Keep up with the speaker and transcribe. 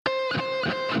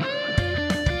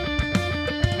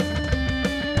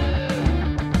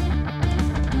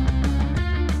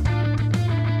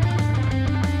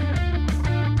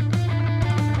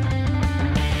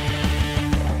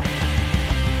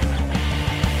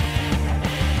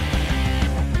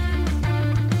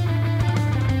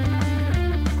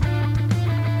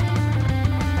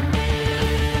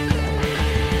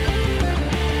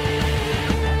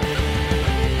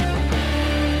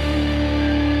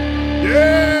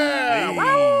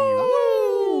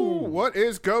What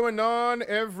is going on,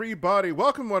 everybody?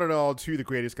 Welcome, one and all, to the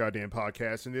greatest goddamn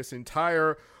podcast in this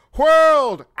entire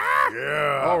world.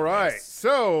 Yeah. All right. Yes.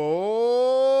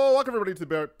 So, welcome everybody to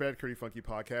the Bad Curry Funky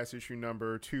Podcast, issue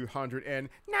number 209.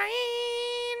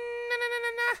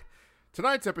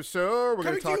 Tonight's episode, we're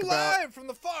going to talk about live from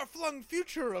the far-flung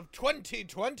future of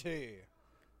 2020.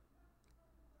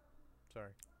 Sorry.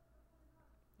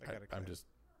 I'm just.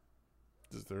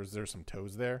 There's some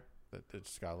toes there that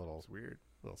just got a little weird.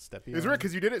 Little steppy. It's weird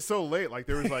because you did it so late. Like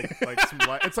there was like some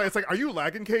it's like are you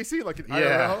lagging, Casey? Like yeah,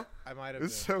 IRL? I might have.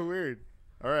 It's so weird.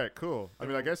 All right, cool. I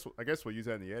mean, I guess we'll use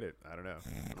that in the edit. I don't know.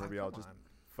 Maybe I'll just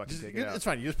fucking take it out. It's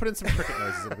fine. You just put in some cricket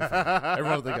noises. It'll be fine.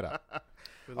 Everyone will dig it up.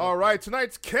 All right,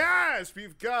 tonight's cast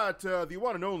we've got the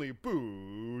one and only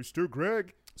Booster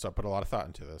Greg. So I put a lot of thought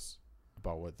into this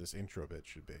about what this intro bit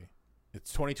should be.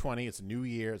 It's 2020. It's a new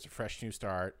year. It's a fresh new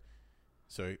start.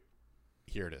 So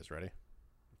here it is. Ready?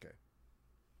 Okay.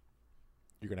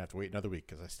 You're going to have to wait another week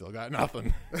because I still got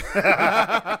nothing. Oh,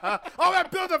 that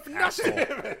build up for nothing.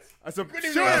 That's a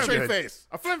straight face.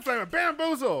 A flim flame, a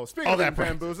bamboozle. Speaking of that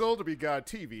bamboozled, we got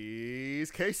TV's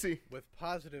Casey. With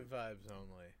positive vibes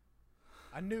only.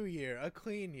 A new year, a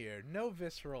clean year, no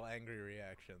visceral angry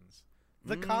reactions.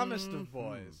 The calmest of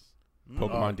boys.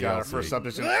 Pokemon DLC.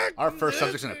 Our first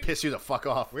subject's gonna piss you the fuck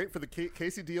off. Wait for the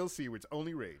Casey DLC where it's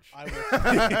only rage. I will.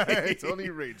 It's only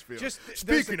rage filled. Just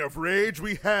Speaking of rage,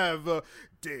 we have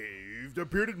Dave the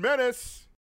Bearded Menace.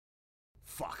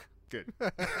 Fuck. Good.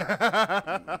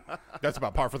 That's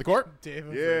about par for the court. Dave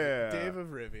of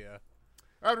Rivia.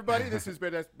 All right, everybody, this is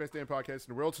Best Damn Podcast in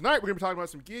the World. Tonight, we're going to be talking about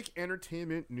some geek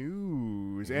entertainment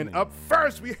news. And up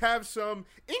first, we have some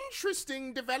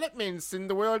interesting developments in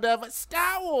the world of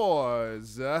Star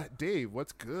Wars. Dave,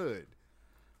 what's good?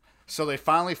 So they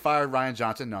finally fired Rian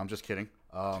Johnson. No, I'm just kidding.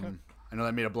 I know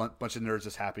that made a bunch of nerds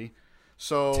just happy.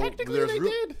 So technically, they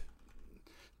did.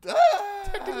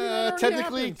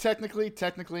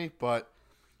 Technically, but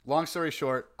long story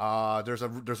short, there's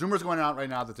rumors going out right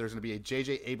now that there's going to be a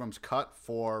J.J. Abrams cut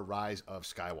for Rise of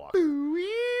Skywalker.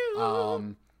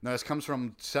 Now this comes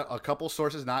from a couple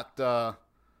sources, not Reddit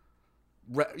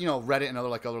and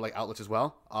other outlets as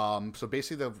well. So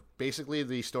basically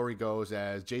the story goes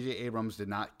as J.J. Abrams did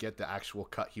not get the actual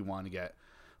cut he wanted to get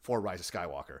for Rise of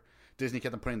Skywalker. Disney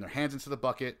kept on putting their hands into the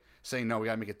bucket, saying, no, we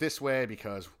got to make it this way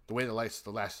because the way the Last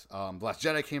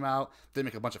Jedi came out didn't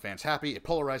make a bunch of fans happy. It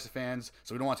polarized the fans,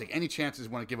 so we don't want to take any chances.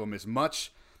 We want to give them as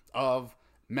much of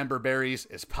member berries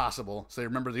as possible so they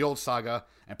remember the old saga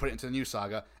and put it into the new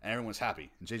saga, and everyone's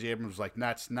happy. And J.J. Abrams was like,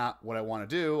 that's not what I want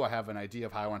to do. I have an idea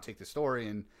of how I want to take this story,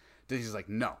 and Disney's like,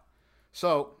 no.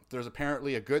 So there's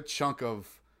apparently a good chunk of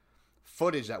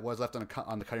footage that was left on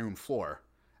the cutting room floor.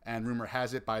 And rumor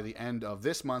has it by the end of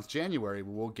this month, January,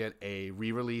 we will get a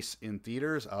re-release in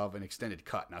theaters of an extended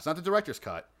cut. Now, it's not the director's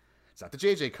cut. It's not the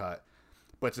JJ cut.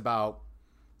 But it's about,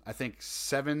 I think,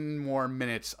 7 more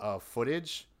minutes of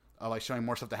footage, showing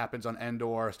more stuff that happens on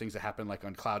Endor, things that happen like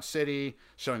on Cloud City,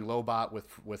 showing Lobot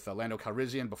with Lando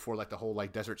Calrissian before the whole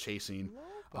desert chasing.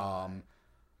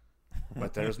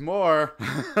 But there's more.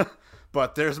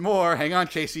 Hang on,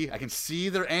 Casey. I can see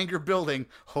their anger building.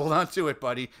 Hold on to it,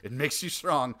 buddy. It makes you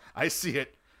strong. I see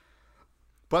it.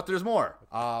 But there's more.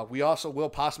 We also will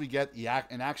possibly get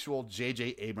an actual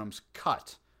J.J. Abrams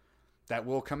cut that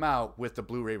will come out with the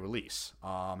Blu-ray release.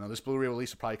 Now, this Blu-ray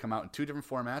release will probably come out in 2 different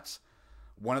formats.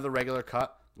 One of the regular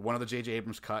cut, one of the J.J.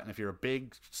 Abrams cut. And if you're a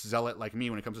big zealot like me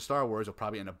when it comes to Star Wars, you'll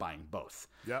probably end up buying both.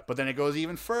 Yep. But then it goes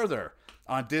even further.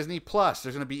 On Disney Plus,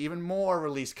 there's going to be even more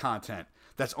release content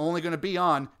that's only going to be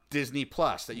on Disney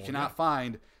Plus that you cannot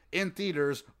find in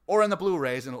theaters or in the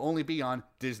Blu-rays, and it'll only be on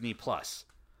Disney Plus.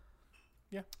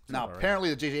 Yeah. Now, apparently,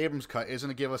 the J.J. Abrams cut isn't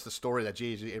going to give us the story that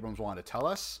J.J. Abrams wanted to tell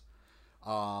us.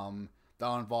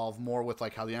 That'll involve more with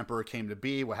how the Emperor came to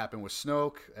be, what happened with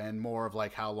Snoke, and more of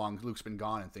how long Luke's been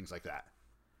gone and things like that.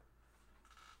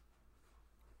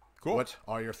 Cool. What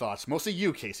are your thoughts? Mostly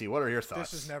you, Casey. What are your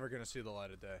thoughts? This is never going to see the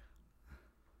light of day.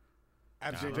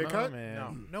 Absolutely. JJ cut?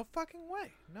 Man. No fucking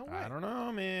way. No way. I don't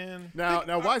know, man. Now,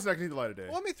 why is that going to see the light of day?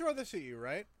 Well, let me throw this at you,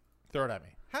 right? Throw it at me.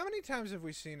 How many times have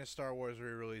we seen a Star Wars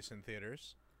re-release in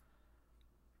theaters?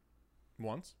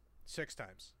 Once. 6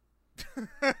 times.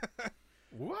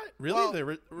 What? Really?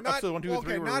 Well, episode 1, 2, and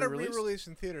 3 were not a re-released? re-release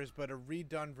in theaters, but a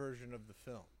redone version of the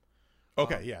film.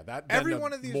 Okay, yeah. That Every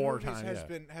one of these movies time,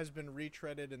 has been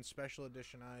retreaded and special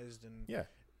editionized and yeah.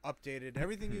 updated.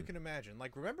 Everything you can imagine.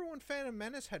 Remember when Phantom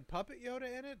Menace had Puppet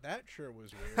Yoda in it? That sure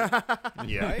was weird.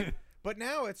 Yeah. Right? But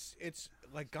now it's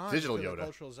gone Digital to Yoda. the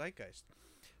cultural zeitgeist.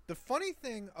 The funny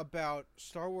thing about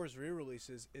Star Wars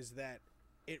re-releases is that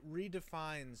it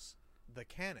redefines the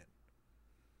canon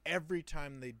every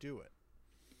time they do it.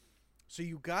 So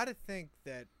you got to think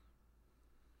that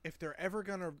if they're ever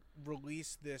going to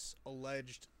release this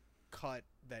alleged cut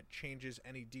that changes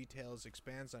any details,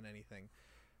 expands on anything,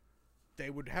 they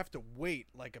would have to wait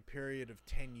like a period of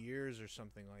 10 years or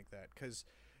something like that, because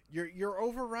you're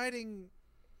overriding.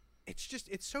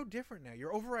 It's so different now.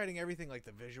 You're overriding everything, like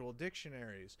the visual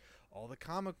dictionaries, all the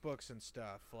comic books and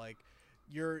stuff. Like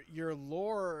your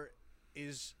lore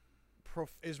is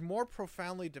more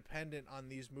profoundly dependent on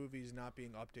these movies not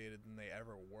being updated than they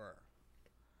ever were.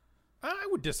 I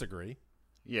would disagree.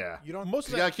 Yeah. You don't. Most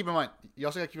You of gotta that, keep in mind. You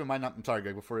also gotta keep in mind. I'm sorry,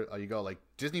 Greg. Before you go, like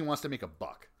Disney wants to make a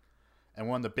buck, and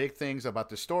one of the big things about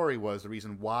this story was the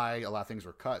reason why a lot of things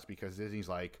were cut is because Disney's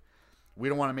like, we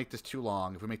don't want to make this too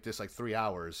long. If we make this like 3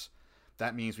 hours,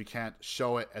 that means we can't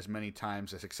show it as many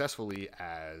times as successfully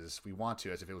as we want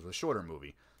to, as if it was a shorter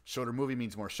movie. Shorter movie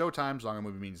means more showtimes. Longer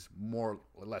movie means more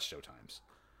or less showtimes.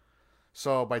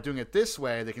 So by doing it this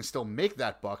way, they can still make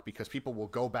that buck because people will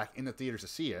go back in the theaters to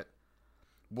see it.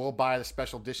 We'll buy the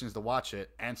special editions to watch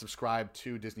it and subscribe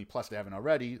to Disney Plus if they haven't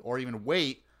already, or even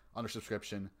wait on their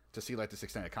subscription to see like this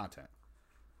extended content.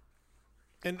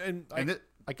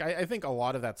 I think a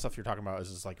lot of that stuff you're talking about is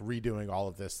just like redoing all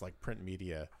of this like print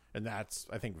media, and that's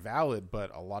I think valid,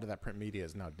 but a lot of that print media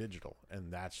is now digital,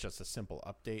 and that's just a simple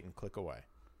update and click away.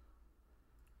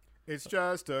 It's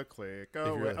just a click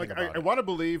away. really think about I it. want to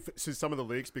believe some of the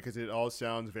leaks because it all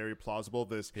sounds very plausible.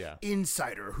 This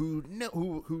insider who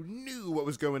knew what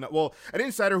was going on. Well, an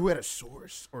insider who had a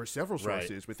source or several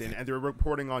sources within, and they were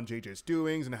reporting on JJ's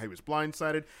doings and how he was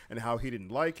blindsided and how he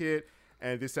didn't like it.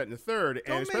 And this, that, and the third,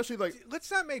 and especially let's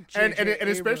not make and J.J.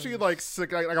 especially Abrams-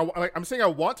 like I'm saying I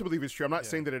want to believe it's true. I'm not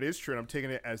saying that it is true, and I'm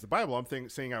taking it as the Bible. I'm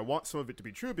saying I want some of it to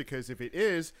be true because if it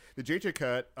is, the JJ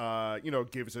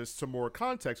cut, gives us some more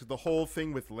context of the whole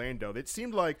thing with Lando. It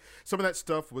seemed like some of that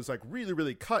stuff was like really,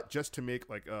 really cut just to make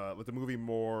like the movie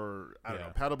more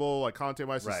palatable, like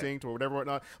content-wise, succinct or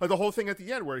whatnot. Like the whole thing at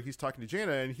the end where he's talking to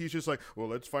Jaina and he's just like, "Well,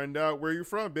 let's find out where you're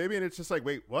from, baby," and it's just like,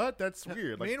 "Wait, what? That's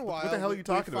weird." Like, meanwhile, what the hell are you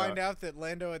talking we about? find out that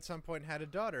Lando at some point had a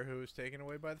daughter who was taken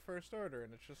away by the First Order,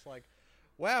 and it's just like,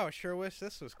 wow, sure wish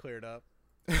this was cleared up.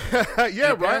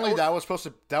 Yeah, apparently right. that was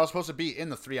supposed to be in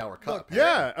the 3 hour cut.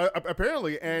 Yeah,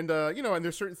 apparently, and and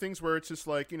there's certain things where it's just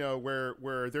like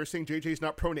where they're saying JJ's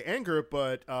not prone to anger,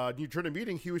 but during the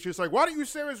meeting he was just like, "Why don't you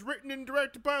say it was written and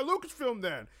directed by Lucasfilm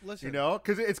then?" Listen,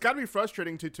 because it's got to be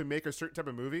frustrating to make a certain type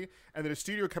of movie, and then a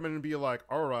studio come in and be like,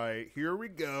 "All right, here we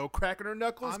go, cracking our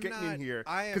knuckles, getting in here,"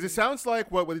 because it sounds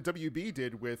like what the WB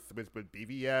did with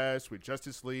BVS, with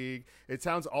Justice League. It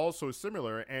sounds also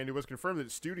similar, and it was confirmed that the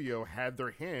studio had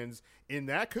their hands in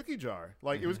that cookie jar.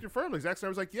 Like it was confirmed. Like Zack Snyder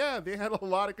was like, yeah, they had a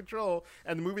lot of control,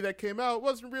 and the movie that came out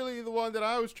wasn't really the one that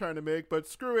I was trying to make, but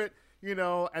screw it, And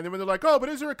then when they're like, oh, but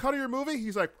is there a cut of your movie?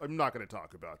 He's like, I'm not going to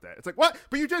talk about that. It's like, what?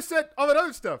 But you just said all that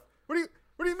other stuff. What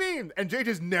do you mean? And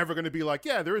JJ's never going to be like,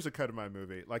 yeah, there is a cut of my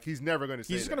movie. Like he's never going to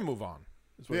say He's going to move on.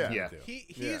 Is what he's gonna do.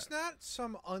 He's not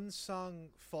some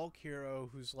unsung folk hero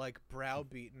who's like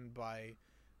browbeaten by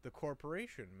the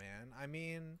corporation, man. I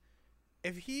mean,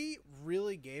 if he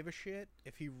really gave a shit,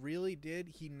 if he really did,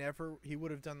 he would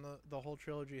have done the whole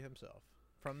trilogy himself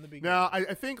from the beginning. Now,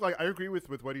 I think I agree with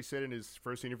what he said in his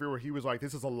first interview where he was like,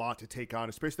 this is a lot to take on,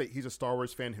 especially that he's a Star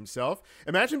Wars fan himself.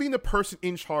 Imagine being the person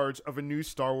in charge of a new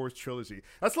Star Wars trilogy.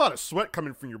 That's a lot of sweat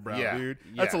coming from your brow, dude.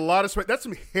 That's a lot of sweat. That's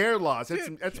some hair loss. That's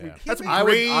some I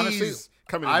would grays honestly,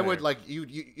 coming in I there. would like you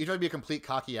try to be a complete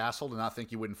cocky asshole to not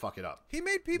think you wouldn't fuck it up. He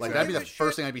made people like that'd be give the a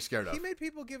first shit- thing I'd be scared of. He made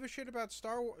people give a shit about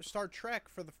Star Trek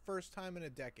for the first time in a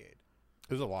decade.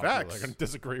 There's a lot of people that are going to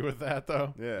disagree with that,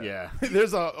 though. Yeah.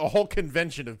 There's a whole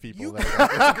convention of people that are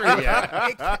gonna disagree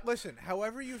with that. Listen,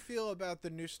 however you feel about the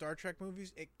new Star Trek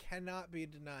movies, it cannot be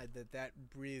denied that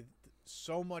breathed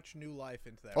so much new life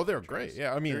into that. Oh, they're franchise. great.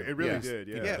 Yeah, I mean, It really did,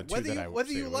 yeah. Yeah, the two whether that I would whether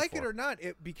stay you away like it for. or not,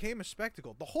 it became a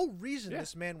spectacle. The whole reason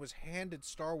this man was handed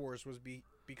Star Wars was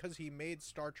because he made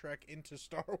Star Trek into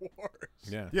Star Wars.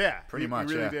 Yeah. Yeah, Pretty he much,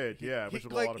 really yeah. did. Yeah, which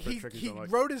is a lot of Trekkies he don't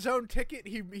like. wrote his own ticket.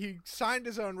 He signed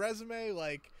his own resume.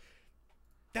 Like,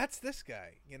 that's this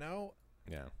guy, you know?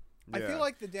 Yeah. I Yeah. feel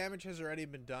like the damage has already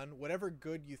been done. Whatever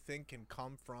good you think can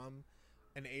come from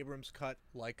an Abrams cut,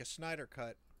 like a Snyder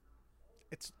cut,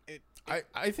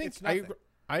 I think it's nothing.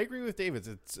 I agree with David.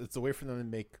 It's a way for them to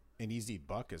make an easy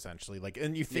buck, essentially. Like,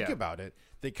 and you think about it,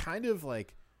 they kind of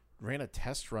like ran a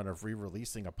test run of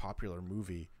re-releasing a popular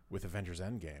movie with Avengers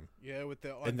Endgame. Yeah, with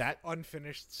the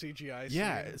unfinished CGI scene.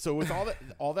 Yeah, so with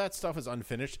all that stuff is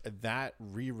unfinished, that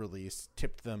re-release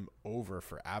tipped them over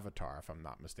for Avatar, if I'm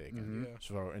not mistaken.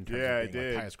 So in terms of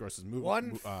being like highest grosses movie,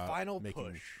 One final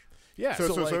push. Yeah,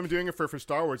 So like, I'm doing it for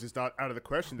Star Wars is not out of the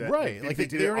question. That right? Like they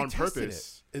did it already on tested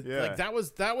purpose. It. Yeah. Like that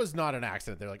was not an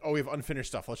accident. They're like, oh, we have unfinished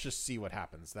stuff. Let's just see what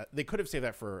happens. That they could have saved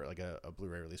that for like a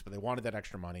Blu-ray release, but they wanted that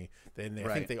extra money. Then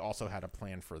I think they also had a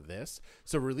plan for this.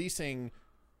 So releasing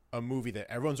a movie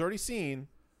that everyone's already seen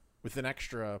with an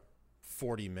extra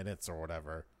 40 minutes or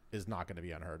whatever is not going to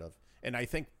be unheard of. And I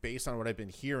think based on what I've been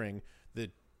hearing,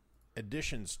 the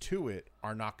additions to it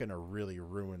are not going to really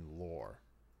ruin lore,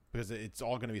 because it's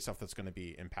all going to be stuff that's going to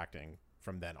be impacting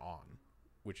from then on,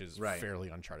 which is fairly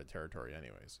uncharted territory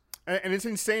anyways. And it's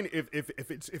insane if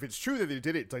it's true that they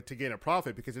did it like to gain a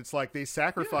profit, because it's like they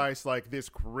sacrificed like this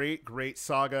great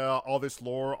saga, all this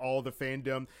lore, all the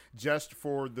fandom just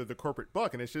for the corporate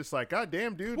buck. And it's just like, God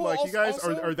damn, dude, Well, like also, you guys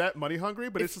are that money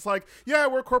hungry, but it's just like, yeah,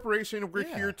 we're a corporation, we're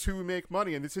Yeah. here to make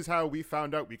money, and this is how we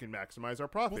found out we can maximize our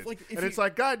profits. Like, and it's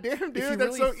like, God damn, dude,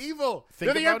 that's really so evil.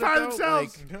 think They're the about it, empire though,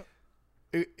 themselves.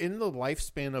 In the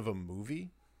lifespan of a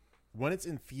movie, when it's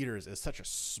in theaters, is such a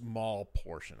small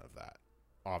portion of that.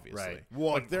 Obviously, Right.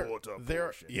 One they're- quarter they're-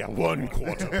 portion. Yeah, 1/4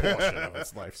 portion of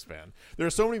its lifespan. There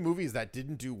are so many movies that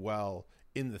didn't do well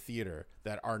in the theater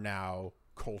that are now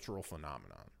cultural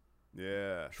phenomenon.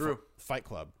 Yeah. True. Fight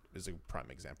Club is a prime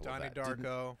example Donnie of that.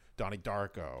 Darko. Donnie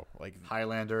Darko, like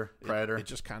Highlander, Predator. It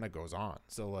just kind of goes on.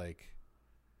 So like,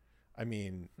 I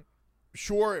mean,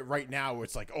 sure, right now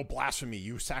it's like, oh, blasphemy,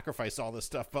 you sacrifice all this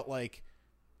stuff, but like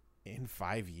in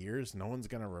 5 years, no one's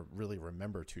gonna really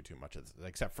remember too much of this,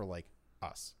 except for like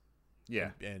us,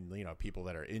 yeah. and you know, people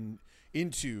that are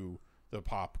into the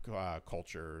pop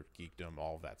culture, geekdom,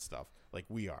 all of that stuff, like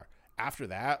we are. After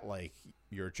that, like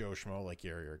your Joe Schmo, like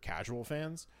your casual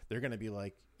fans, they're gonna be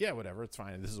like, yeah, whatever, it's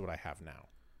fine. This is what I have now,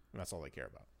 and that's all they care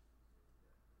about.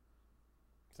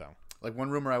 So, Like one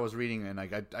rumor I was reading, and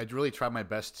like I really tried my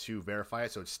best to verify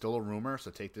it, so it's still a rumor. So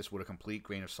take this with a complete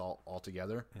grain of salt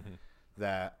altogether.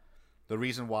 That the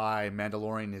reason why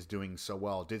Mandalorian is doing so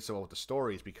well, did so well with the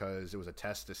story, is because it was a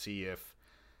test to see if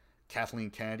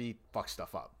Kathleen Kennedy fucked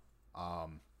stuff up.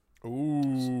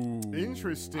 ooh,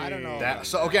 Interesting. I don't know.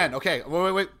 So again, okay,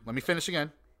 wait. Let me finish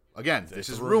again. Again, this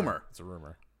is rumor. It's a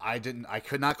rumor. I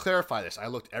could not clarify this. I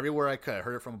looked everywhere I could. I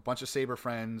heard it from a bunch of Saber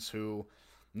friends who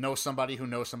know somebody who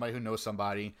knows somebody who knows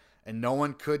somebody, and no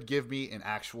one could give me an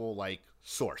actual like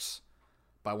source.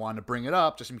 But I wanted to bring it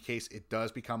up just in case it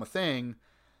does become a thing,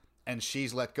 and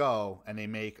she's let go, and they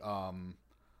make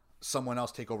someone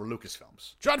else take over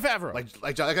Lucasfilms. John Favreau,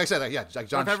 Like I said, like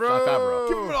John Favreau. Favreau.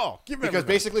 give him it all. Give him Because everything.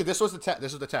 basically this was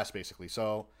the test basically.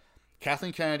 So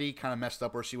Kathleen Kennedy kind of messed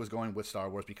up where she was going with Star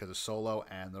Wars because of Solo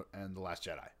and the Last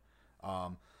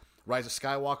Jedi. Rise of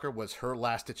Skywalker was her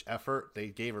last ditch effort. They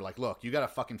gave her like, look, you got to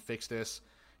fucking fix this.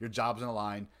 Your job's in the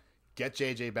line. Get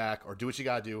JJ back or do what you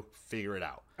got to do. Figure it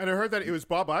out. And I heard that it was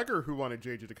Bob Iger who wanted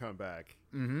JJ to come back.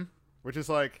 Mm-hmm. Which is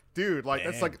like, dude, like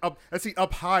that's like that's the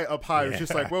up high. It's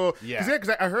just like, well, Yeah. because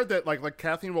I heard that like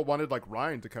Kathleen wanted like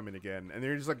Ryan to come in again, and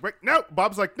they're just like, wait, no.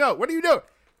 Bob's like, no. What are you doing?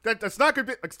 That's not good.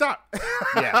 Like, stop.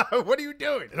 Yeah. What are you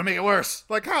doing? It'll make it worse.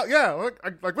 Like how? Yeah.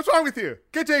 Like what's wrong with you?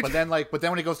 Get JJ. But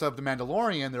then when it goes to the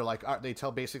Mandalorian, they're like, they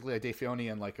tell basically like Dave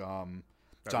Filoni and like John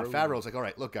Favreau's like, all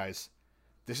right, look guys,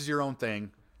 this is your own thing.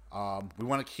 We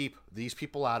want to keep these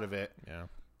people out of it. yeah,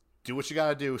 Do what you got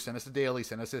to do. Send us the daily.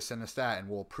 Send us this. Send us that, and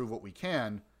we'll prove what we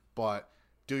can. But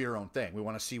do your own thing. We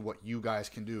want to see what you guys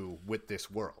can do with this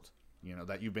world. You know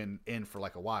that you've been in for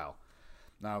like a while.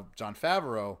 Now, John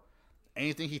Favreau,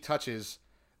 anything he touches,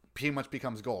 pretty much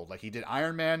becomes gold. Like he did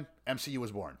Iron Man, MCU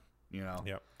was born. You know.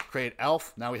 Yep. Created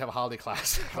Elf. Now we have a holiday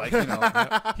class. Like you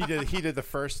know. he did the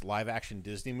first live action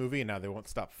Disney movie, and now they won't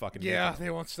stop fucking. Yeah, making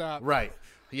they won't stop. Right.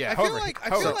 Yeah. I feel However- like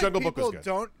however, Jungle Book was people good.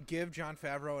 don't give John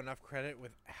Favreau enough credit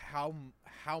with how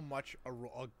much a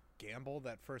gamble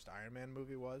that first Iron Man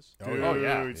movie was. Oh,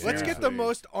 yeah. Dude, Let's get the seriously.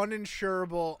 most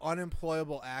uninsurable,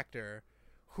 unemployable actor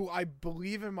who I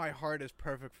believe in my heart is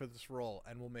perfect for this role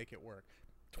and will make it work.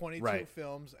 22 Right.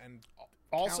 films and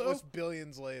Also- countless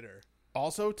billions later.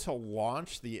 Also, to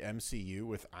launch the MCU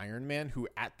with Iron Man, who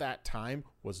at that time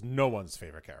was no one's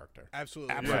favorite character.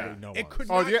 Absolutely. Absolutely Yeah. no It one. could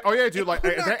Oh not, yeah, dude. Like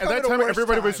could at not that come at a time, worse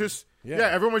everybody was time. just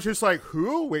everyone was just like,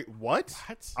 who? Wait, what?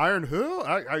 What? Iron who?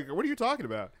 What are you talking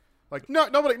about? Like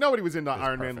nobody was into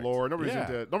Iron Man perfect. lore.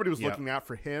 Nobody was Yep. looking out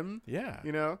for him. Yeah.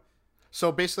 You know.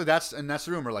 So basically, that's the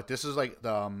rumor. Like this is like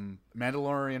the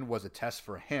Mandalorian was a test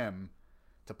for him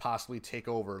to possibly take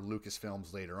over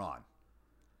Lucasfilms later on,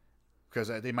 because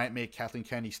they might make Kathleen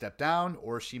Kennedy step down,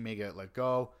 or she may get let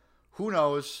go. Who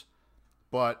knows?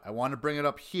 But I want to bring it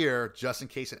up here just in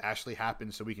case it actually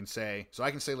happens, so I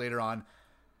can say later on,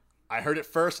 I heard it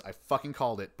first. I fucking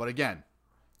called it. But again,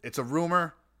 it's a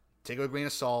rumor. Take it with a grain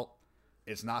of salt.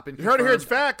 It's not been You heard it here. It's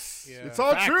confirmed. facts. Yeah. It's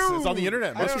all Facts. true. It's on the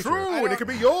internet. It's Most true. true. And it could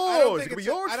be I don't yours. It think could be it's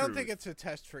your I don't truth. think it's a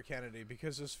test for Kennedy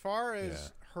because as far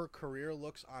as her career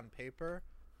looks on paper,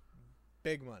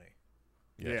 big money.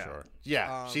 Yeah, sure.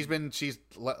 Yeah, she's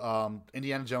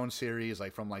Indiana Jones series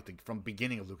from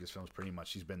beginning of Lucasfilms pretty much.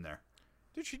 She's been there.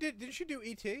 Didn't she do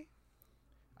E.T.?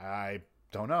 I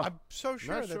don't know. I'm so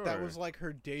sure Not that sure. was like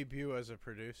her debut as a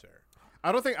producer.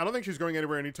 I don't think she's going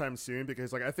anywhere anytime soon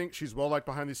because like I think she's well liked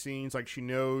behind the scenes. Like she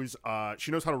knows how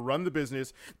to run the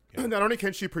business. Not only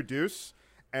can she produce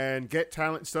and get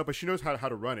talent and stuff, but she knows how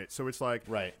to run it. So it's like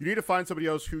Right. you need to find somebody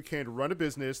else who can run a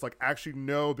business, like actually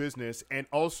know business and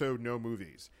also know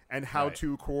movies and how Right.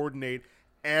 to coordinate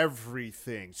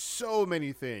everything, so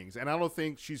many things. And I don't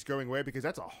think she's going away because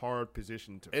that's a hard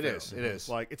position to It fill. is. It is.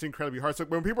 Like it's incredibly hard. So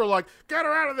when people are like, "Get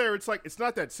her out of there," it's like it's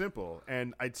not that simple,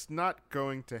 and it's not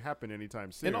going to happen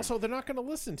anytime soon. And also, they're not going to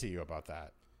listen to you about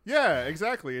that. yeah,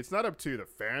 exactly. It's not up to the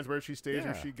fans where she stays or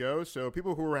Yeah. she goes. So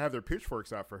people who have their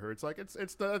pitchforks out for her, it's like that's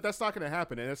not going to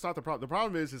happen, and it's not the problem. The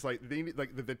problem is like they need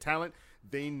like the talent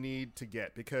they need to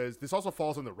get because this also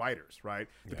falls on the writers, right?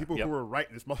 The people Yep. who are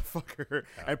writing this motherfucker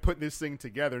and putting this thing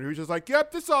together, and who's just like,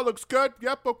 "Yep, this all looks good.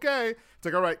 Yep, okay." It's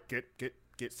like, all right,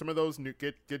 get some of those new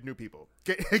get new people,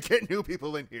 get new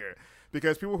people in here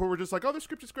because people who were just like, "Oh, the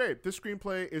script is great. This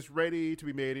screenplay is ready to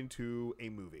be made into a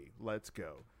movie. Let's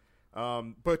go."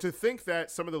 But to think that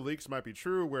some of the leaks might be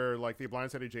true, where like they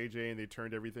blindsided JJ and they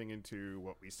turned everything into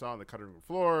what we saw on the cutting room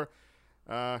floor,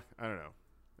 I don't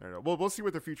know. Well, we'll see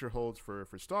what the future holds for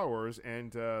Star Wars,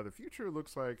 and the future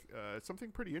looks like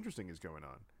something pretty interesting is going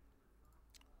on.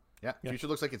 Yeah, future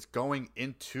looks like it's going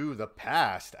into the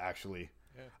past, actually.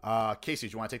 Yeah. Casey,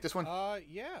 do you want to take this one?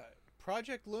 Yeah,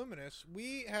 Project Luminous.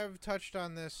 We have touched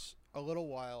on this a little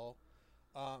while,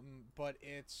 but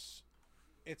it's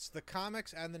the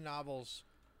comics and the novels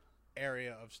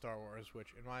area of Star Wars, which,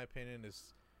 in my opinion,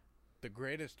 is the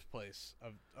greatest place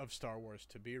of Star Wars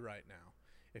to be right now.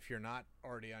 If you're not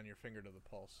already on your finger to the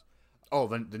pulse. Oh,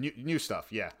 the new stuff,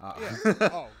 yeah. Yeah.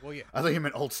 Oh, well, yeah. I thought you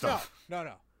meant old stuff.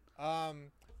 No.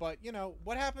 But you know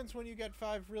what happens when you get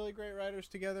 5 really great writers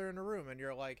together in a room and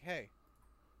you're like, hey,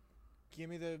 give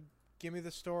me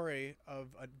the story of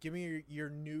give me your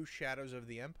new Shadows of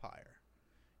the Empire,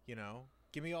 you know,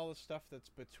 give me all the stuff that's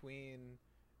between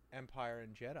Empire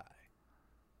and Jedi.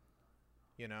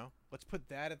 You know, let's put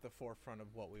that at the forefront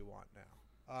of what we want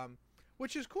now,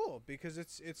 which is cool because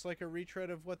it's like a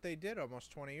retread of what they did almost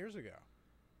 20 years ago,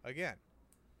 again.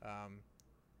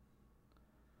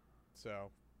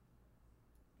 So.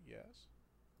 Yes.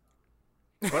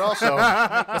 But also,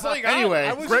 That's all you got. anyway,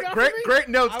 I was- you got for me? Great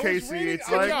notes, I was Casey. waiting- It's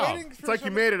I was like waiting it's for like you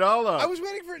somebody- made it all up. I was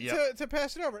waiting for it Yep. to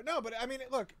pass it over. No, but I mean,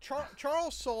 look,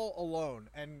 Charles Soule alone,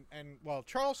 and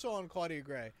Charles Soule and Claudia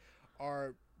Gray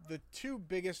are the 2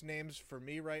 biggest names for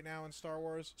me right now in Star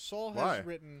Wars. Soule has Why?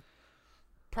 written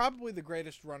probably the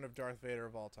greatest run of Darth Vader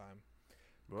of all time.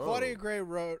 Whoa. Claudia Gray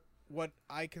wrote what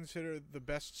I consider the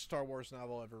best Star Wars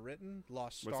novel ever written,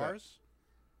 Lost What's that? Stars.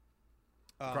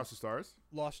 Across the Stars.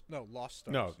 Lost Stars.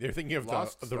 No, you're thinking of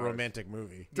Lost the Stars. romantic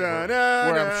movie Da, where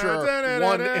da, I'm sure da, da,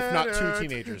 one, da, if not da, 2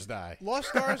 teenagers die. Lost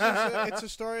Stars it's a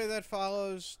story that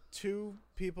follows 2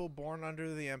 people born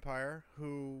under the Empire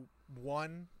who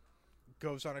one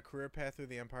goes on a career path through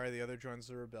the Empire, the other joins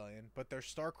the rebellion, but they're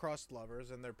star-crossed lovers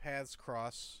and their paths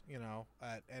cross, you know,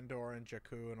 at Endor and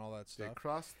Jakku and all that They stuff.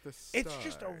 crossed the stars. It's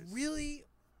just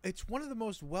it's one of the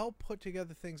most well put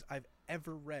together things I've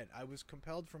ever read. I was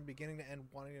compelled from beginning to end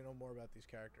wanting to know more about these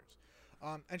characters.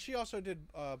 And she also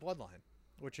did Bloodline,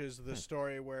 which is the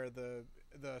story where the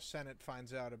Senate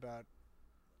finds out about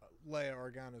Leia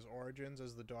Organa's origins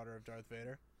as the daughter of Darth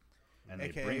Vader. and they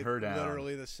AKA bring her down.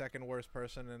 literally the second worst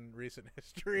person in recent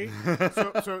history.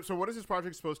 So what is this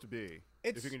project supposed to be? If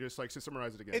It's- you can just like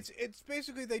summarize it again. It's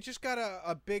basically they just got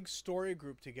a big story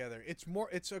group together.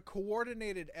 It's a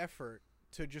coordinated effort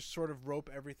to just sort of rope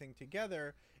everything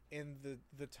together in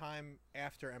the time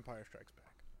after Empire Strikes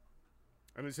Back.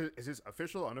 And is this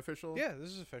official, unofficial? Yeah, this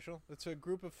is official. It's a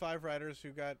group of 5 writers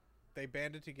who they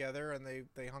banded together and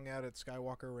they hung out at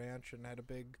Skywalker Ranch and had a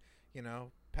big, you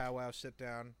know, powwow sit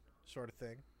down sort of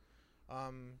thing.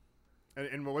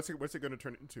 And what's it going to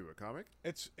turn into? A comic?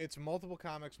 It's multiple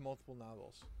comics, multiple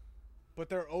novels, but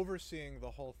they're overseeing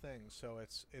the whole thing, so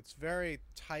it's very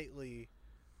tightly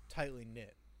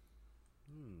knit.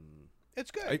 It's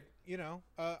good. You know,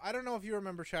 I don't know if you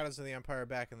remember Shadows of the Empire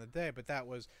back in the day, but that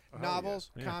was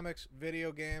novels, yeah. comics,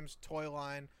 video games, toy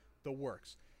line, the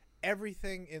works.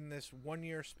 Everything in this 1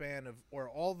 year span or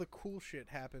all the cool shit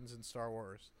happens in Star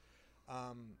Wars.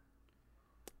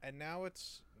 And now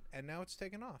it's and now it's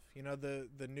taken off. You know,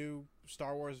 the new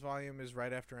Star Wars volume is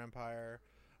right after Empire.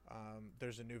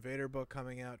 There's a new Vader book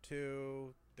coming out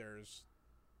too. There's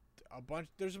a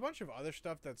bunch of other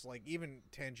stuff that's like even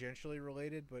tangentially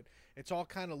related, but it's all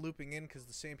kind of looping in because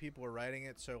the same people are writing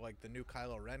it. So like the new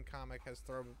Kylo Ren comic has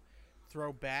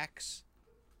throwbacks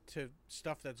to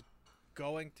stuff that's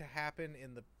going to happen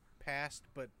in the past,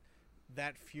 but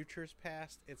that future's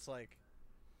past. It's like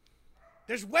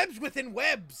there's webs within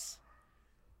webs.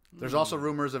 There's also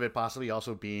rumors of it possibly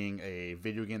also being a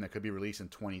video game that could be released in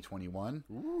 2021.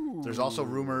 Ooh. There's also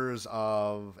rumors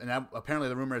of, and apparently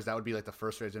the rumor is that would be like the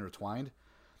first phase intertwined.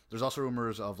 There's also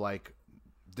rumors of like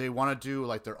they want to do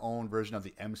like their own version of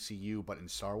the MCU, but in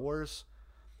Star Wars,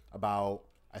 about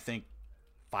I think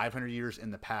 500 years in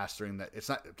the past during that. It's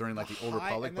not during like the Old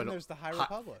Republic, and then but there's the High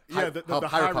Republic. Yeah, the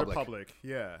High Republic.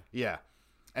 Yeah. Yeah.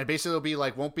 And basically, it'll be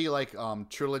like won't be like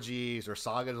trilogies or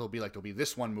sagas. It'll be like there'll be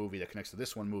this one movie that connects to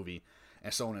this one movie,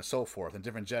 and so on and so forth. And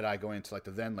different Jedi going into like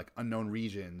the then like unknown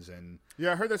regions and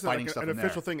Yeah, I heard that's fighting like stuff an in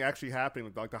official there. thing actually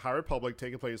happening. Like the High Republic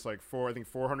taking place like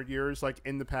 400 years like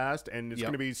in the past, and it's Yep.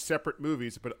 going to be separate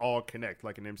movies, but all connect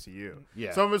like an MCU.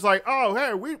 Yeah. Someone was like, "Oh,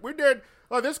 hey, we did.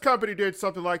 Oh, this company did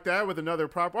something like that with another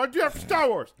property. Oh, do it for Star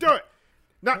Wars. Do it.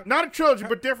 Not a trilogy,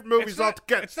 but different movies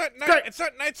altogether. It's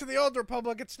not Knights of the Old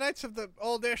Republic. It's Knights of the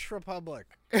Oldish Republic.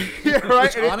 Yeah,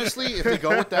 right. Which, honestly, if they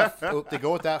go with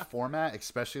that format,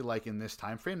 especially like in this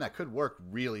time frame, that could work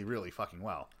really, really fucking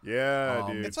well. Yeah,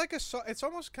 dude. It's like it's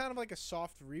almost kind of like a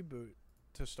soft reboot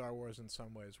to Star Wars in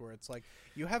some ways, where it's like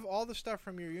you have all the stuff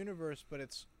from your universe, but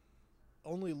it's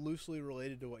only loosely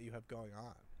related to what you have going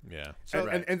on. Yeah. So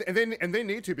and they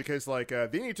need to, because like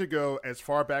they need to go as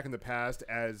far back in the past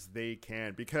as they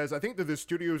can, because I think that the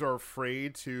studios are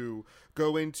afraid to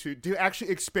go into to actually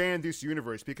expand this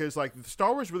universe, because like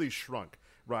Star Wars really shrunk.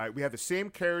 Right, we have the same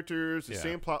characters, the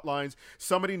same plot lines.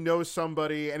 Somebody knows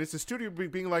somebody, and it's the studio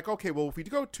being like, okay, well, if we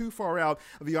go too far out,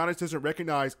 the audience doesn't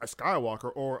recognize a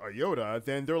Skywalker or a Yoda,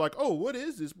 then they're like, oh, what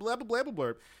is this? Blah blah blah blah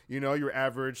blah. You know, your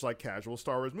average like casual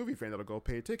Star Wars movie fan that'll go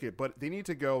pay a ticket. But they need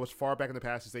to go as far back in the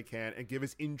past as they can and give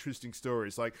us interesting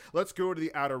stories. Like, let's go to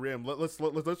the Outer Rim.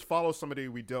 Let's follow somebody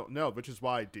we don't know, which is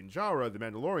why Din Djarin, the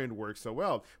Mandalorian, works so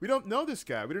well. We don't know this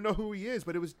guy. We don't know who he is,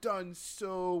 but it was done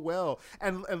so well.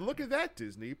 And look at that,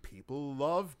 Disney. People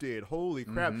loved it. Holy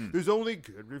crap. There's only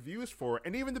good reviews for it.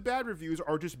 And even the bad reviews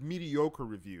are just mediocre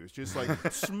reviews. Just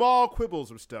like small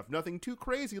quibbles of stuff. Nothing too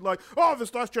crazy like, oh,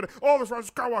 this Last Jedi, oh, this Rise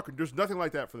of Skywalker. There's nothing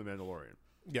like that for The Mandalorian.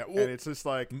 Yeah. And it's just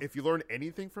like, if you learn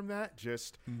anything from that,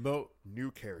 just new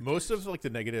characters. Most of like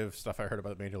the negative stuff I heard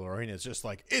about The Mandalorian is just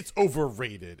like, it's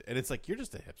overrated. And it's like, you're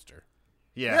just a hipster.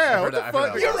 Yeah, I've what the heard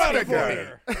fuck? that You're one. out of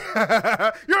here.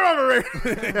 You're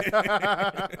overrated.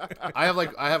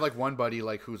 I have like one buddy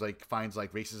like who's like finds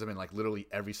like racism in like literally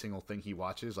every single thing he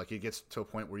watches. Like he gets to a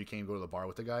point where you can't even go to the bar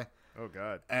with the guy. Oh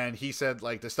god. And he said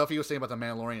like the stuff he was saying about the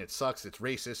Mandalorian, it sucks, it's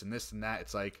racist and this and that.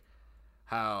 It's like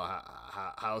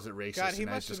how is it racist? God, he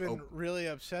And must have just, been really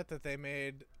upset that they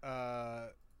made Poe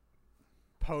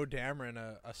Dameron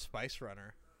a spice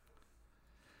runner.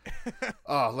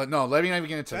 let me not even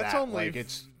get into That's that. only Like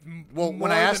it's more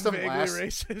when I asked than him vaguely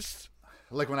last, racist.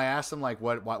 like when I asked him like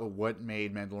what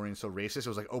made Mandalorian so racist, it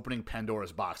was like opening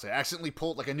Pandora's box. I accidentally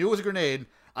pulled, like I knew it was a grenade.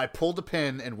 I pulled the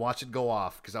pin and watched it go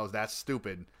off because I was that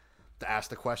stupid to ask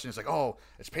the question. It's like, oh,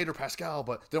 it's Pedro Pascal,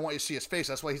 but they don't want you to see his face.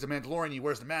 That's why he's a Mandalorian. He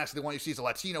wears the mask. They want you to see he's a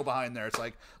Latino behind there. It's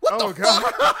like, what the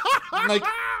fuck? I'm like,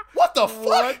 what the fuck?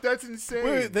 What? That's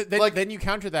insane. Then you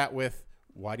counter that with,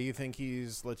 why do you think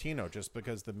he's Latino? Just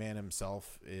because the man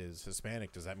himself is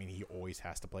Hispanic, does that mean he always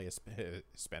has to play a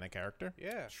Hispanic character?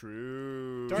 Yeah.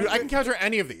 True. Dude, I can counter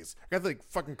any of these. I got like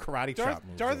fucking karate chop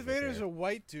moves. Darth over Vader's there. a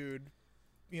white dude,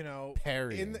 you know,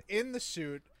 Parrying. in the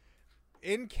suit,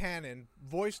 in canon,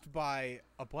 voiced by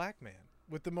a black man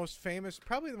with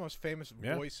probably the most famous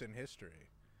voice in history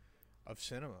of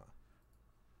cinema.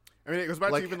 I mean, it goes back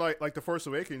Like- to even like The Force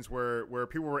Awakens, where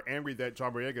people were angry that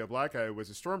John Boyega, a black guy, was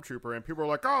a stormtrooper, and people were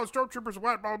like, "Oh, stormtroopers are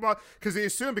white," blah blah blah, because they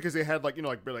assumed because they had like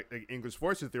English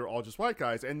voices, they were all just white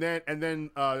guys. And then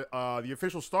the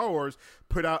official Star Wars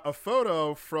put out a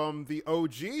photo from the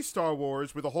OG Star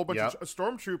Wars with a whole bunch of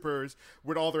stormtroopers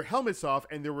with all their helmets off,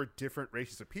 and there were different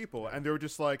races of people, and they were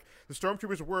just like the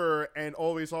stormtroopers were and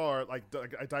always are like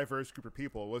a diverse group of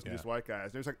people. It wasn't just white guys.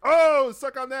 And it was like, oh,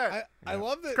 suck on that. I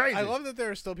love that. Crazy. I love that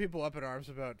there are still people people up in arms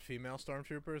about female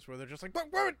stormtroopers, where they're just like, "But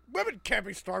women can't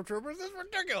be stormtroopers. This is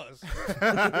ridiculous."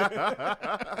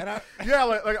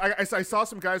 Yeah, I saw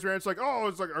some guys around. It's like, oh,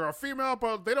 it's like a female,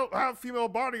 but they don't have female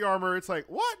body armor. It's like,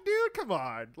 what, dude? Come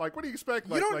on. Like, what do you expect?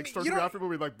 Like stormtrooper outfit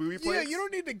with like booby plates? Yeah, you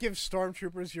don't need to give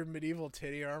stormtroopers your medieval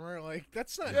titty armor. Like,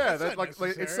 that's not. Yeah, that's not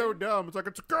like it's so dumb. It's like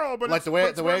it's a girl, but Like it's, the way but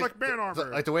it's wearing, like man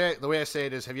armor. like the way I say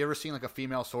it is, have you ever seen like a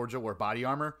female soldier wear body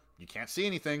armor? You can't see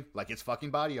anything. Like, it's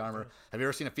fucking body armor. Have you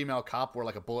ever seen a female cop wear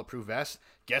like a bulletproof vest?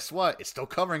 Guess what? It's still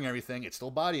covering everything. It's still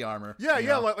body armor. Yeah, you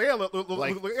yeah,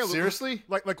 know? Seriously?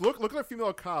 Look at a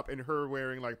female cop and her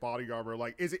wearing like body armor.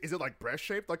 Like, is it like breast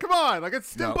shaped? Like, come on, like it's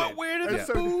stupid. But where do the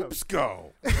so boobs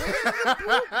go? You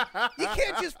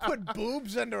can't just put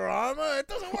boobs under armor. It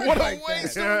doesn't work What a like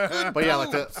waste that. of good But yeah,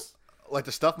 boobs. like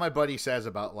the stuff my buddy says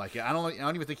about like I don't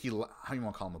even think how do you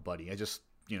want to call him a buddy? I just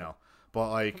but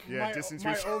like Yeah, distance my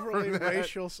yourself from overly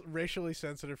that. racially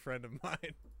sensitive friend of mine.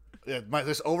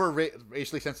 this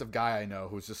racially sensitive guy I know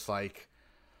who's just like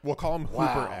We'll call him Wow.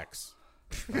 Hooper X.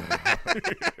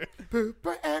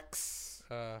 Pooper X.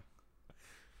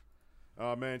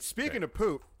 Oh man, speaking of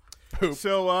poop.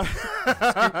 So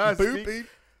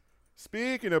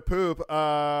speaking of poop,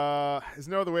 there's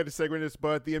no other way to segue this,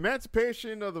 but the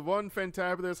emancipation of the one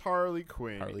fantabulous Harley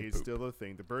Quinn Harley is poop. still a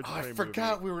thing. The Birds of I Prey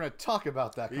forgot movie. we were going to talk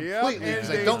about that Yeah, completely and because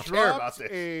they I don't care about dropped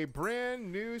this. a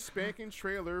brand new spanking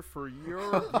trailer for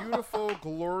your beautiful,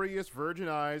 glorious virgin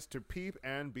eyes to peep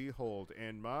and behold.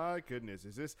 And my goodness,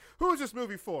 who is this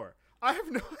movie for? I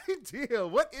have no idea.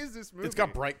 What is this movie? It's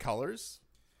got bright colors.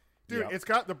 Dude, Yep. it's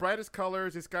got the brightest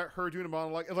colors. It's got her doing a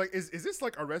monologue. Like, is this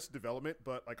like Arrested Development,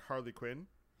 but like Harley Quinn?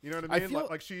 You know what I I mean? feel-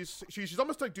 Like she's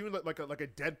almost like doing like a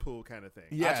Deadpool kind of thing.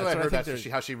 Yeah, That's what I heard. think That's there's-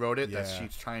 how she wrote it. That Yeah.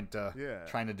 she's trying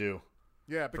to do.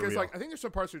 Yeah, because real. like I think there's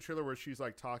some parts of the trailer where she's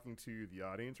like talking to the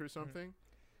audience or something.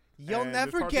 You'll And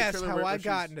never there's parts of the guess trailer how where I she's-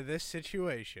 got into this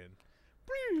situation.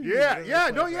 Yeah, It's yeah,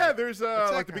 like no, that. yeah. There's that like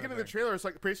the kind of beginning of the thing. trailer. It's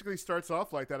like basically starts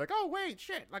off like that. Like, oh wait,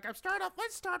 shit. Like let's start off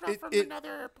from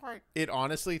another point. It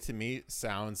honestly, to me,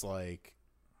 sounds like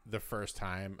the first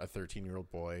time a 13-year-old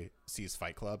boy sees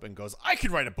Fight Club and goes, "I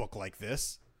could write a book like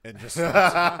this," and just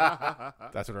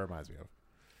that's what it reminds me of.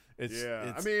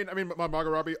 Yeah, I mean,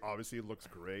 Margot Robbie obviously looks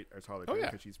great as Harley Quinn yeah.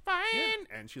 because she's fine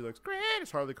and she looks great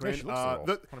as Harley Quinn. she looks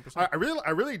the role, 100%.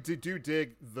 I really do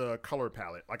dig the color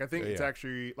palette. Like, I think it's Yeah.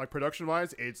 actually like production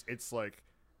wise, it's like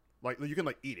you can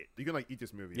like eat it. You can like eat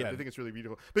this movie. Yeah. I think it's really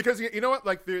beautiful because you know what?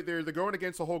 Like they're going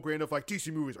against the whole grain of like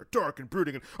DC movies are dark and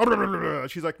brooding and blah, blah, blah, blah.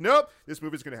 She's like, nope, this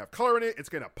movie's gonna have color in it. It's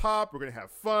gonna pop. We're gonna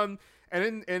have fun.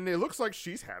 And it looks like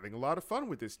she's having a lot of fun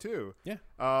with this too. Yeah.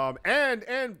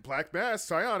 And Black Mask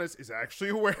Sionis is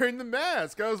actually wearing the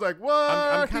mask. I was like, what?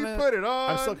 I'm He kinda, put it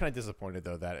on. I'm still kind of disappointed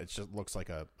though that it just looks like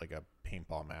a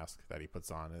paintball mask that he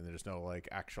puts on, and there's no like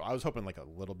actual. I was hoping like a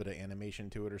little bit of animation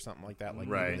to it or something like that, like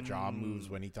maybe the jaw moves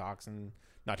when he talks, and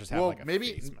not just have like a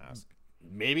face mask.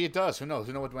 Maybe it does. Who knows?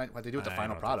 Who knows what they do with the I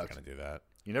final don't think product? they're gonna do that.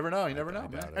 You never know. You never know. I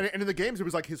doubt And, it. and in the games, it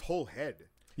was like his whole head.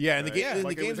 Yeah, in the, Yeah, in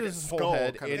like the it was games, like it was a his skull whole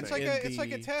head. kind of It's thing. like it's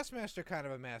like a Taskmaster kind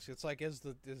of a mask. It's like is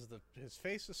his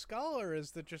face a skull or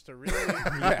is it just a really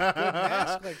good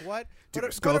mask? Like what? Dude, But-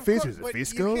 a skull but of face course- or is it but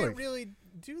face you skull? can't Like- really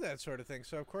do that sort of thing.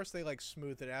 So of course they like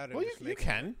smooth it out. And Well, just you make it-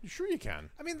 can. Sure, you can.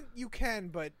 I mean, you can,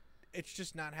 but it's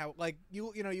just not how. Like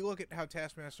you look at how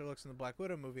Taskmaster looks in the Black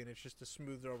Widow movie, and it's just a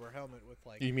smoothed over helmet with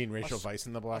like. You mean Rachel s- Weisz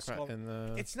in the Black skull. in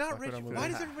the? It's not Black Widow Rachel. movie? Why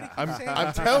does everybody keep I'm saying? I'm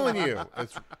that? telling you,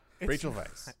 it's It's Rachel not.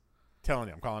 Weisz. Telling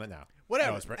you, I'm calling it now.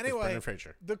 Whatever. No, it's Anyway, Brendan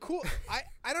Fraser. The cool.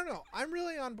 I don't know. I'm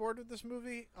really on board with this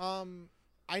movie.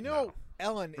 I know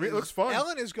Ellen. I mean, it is, looks fun.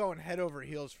 Ellen is going head over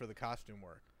heels for the costume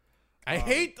work. I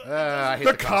hate. I hate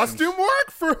The costumes. costume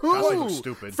work for Costumes who? are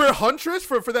stupid. For Huntress,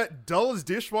 for that dull as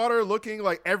dishwater looking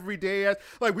like everyday ass.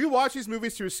 Like we watch these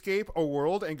movies to escape a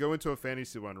world and go into a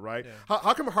fantasy one, right? Yeah.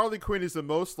 How come Harley Quinn is the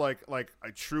most like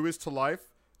truest to life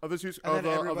of the And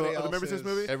then everybody of the members of else this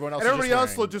movie? Everyone else and is everybody just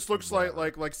else wearing just looks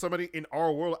whatever. like somebody in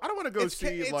our world. I don't want to go see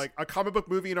it's- like a comic book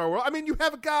movie in our world. I mean, you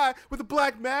have a guy with a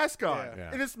black mask on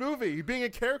Yeah. in this movie being a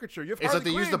caricature. You have It's Harley like they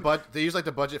use Quinn. they use like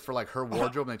the budget for like her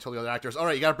wardrobe, and they told the other actors, "All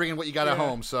right, you got to bring in what you got at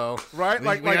home." So Right, we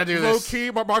like gotta do low this. key,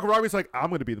 Margot Robbie's like,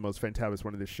 I'm gonna be the most fantabulous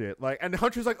one of this shit. Like, and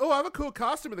Hunter's like, oh, I have a cool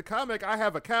costume in the comic. I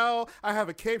have a cowl, I have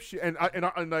a cape, and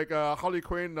like Harley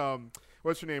Quinn.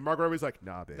 What's her name? Margot Robbie's like,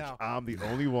 nah, bitch, No. I'm the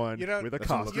only one You don't- with a That's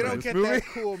what costume. You in don't this get movie. that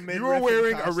cool You are mid-riffing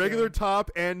wearing a costume. regular top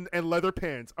and leather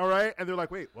pants, all right? And they're like,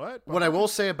 wait, what? What I will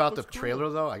say about the Looks cool. trailer,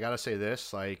 though, I gotta say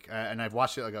this, like, and I've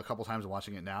watched it like a couple times. I'm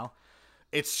watching it now.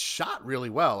 It's shot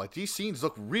really well. Like these scenes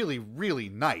look really, really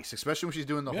nice, especially when she's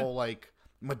doing the whole like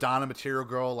Madonna Material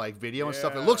Girl like video and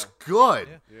stuff. It Yeah. looks good.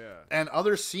 Yeah. And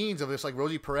other scenes of this like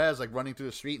Rosie Perez like running through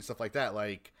the street and stuff like that.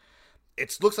 Like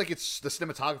it looks like it's the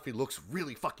cinematography looks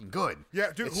really fucking good.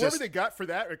 Yeah, dude, It's whoever just- they got for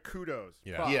that, kudos.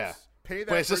 Yeah. Props. Yeah. Pay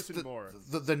But that it's just person more.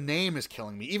 the name is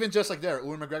killing me. Even just like there,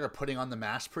 Ewan McGregor putting on the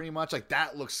mask, pretty much like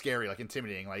that looks scary, like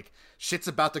intimidating. Like shit's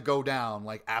about to go down,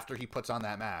 like after he puts on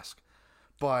that mask.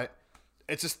 But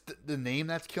it's just the name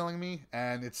that's killing me,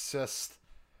 and it's just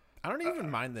I don't even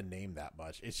mind the name that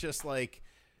much. It's just like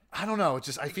I don't know. It's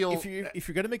just I feel if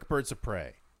you're gonna make Birds of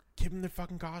Prey, give them their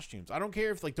fucking costumes. I don't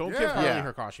care if don't give Yeah. Harley Yeah.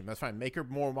 her costume. That's fine. Make her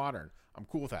more modern. I'm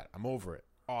cool with that. I'm over it.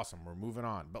 Awesome. We're moving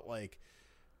on. But like,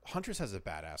 Huntress has a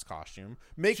badass costume.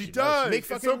 She does. Make It's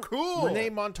so fucking cool. Renee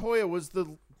Montoya was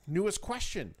the newest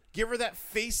Question. Give her that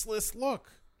faceless look.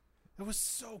 It was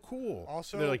so cool.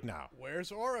 Also, they're like, no.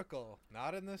 where's Oracle?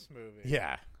 Not in this movie.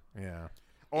 Yeah. Yeah.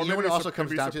 Or You know maybe what it's also a-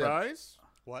 comes maybe down to that- surprise?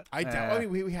 What? I doubt. I mean,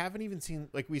 we haven't even seen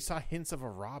we saw hints of a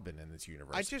Robin in this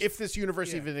universe. I just- if this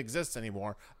universe yeah. even exists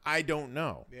anymore, I don't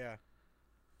know. Yeah.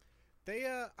 They,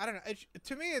 I don't know.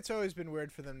 To me, it's always been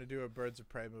weird for them to do a Birds of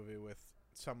Prey movie with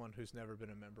someone who's never been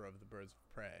a member of the Birds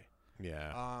of Prey.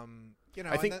 Yeah. You know,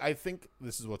 I think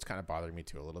this is what's kind of bothering me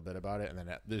too a little bit about it, and then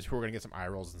we're gonna get some eye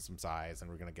rolls and some sighs, and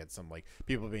we're gonna get some like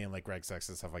people being like Greg Sex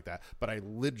and stuff like that. But I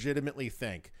legitimately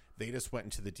think they just went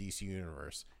into the DC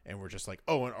universe and were just like,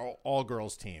 oh, an all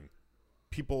girls team.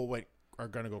 People are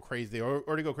gonna go crazy. They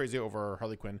already go crazy over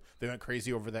Harley Quinn. They went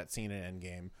crazy over that scene in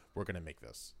Endgame. We're gonna make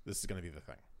this. This is gonna be the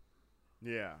thing.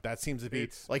 Yeah. That seems to be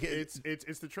It's like it's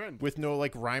the trend. with no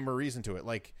like rhyme or reason to it.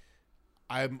 Like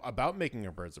I'm about making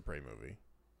a Birds of Prey movie,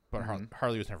 but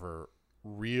Harley was never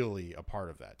really a part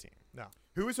of that team. no.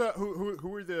 Who was who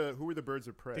were the Birds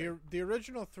of Prey? The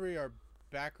original three are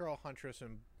Batgirl, Huntress,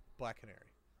 and Black Canary.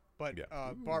 But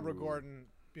Yeah. Barbara Gordon,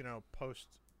 you know, post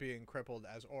being crippled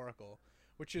as Oracle,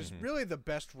 which is Mm-hmm. really the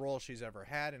best role she's ever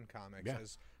had in comics Yeah.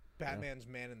 as Batman's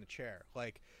man in the chair.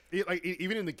 Like,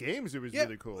 Even in the games, it was yeah,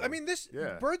 really cool. I mean, this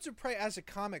Yeah. Birds of Prey as a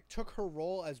comic took her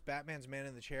role as Batman's man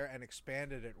in the chair and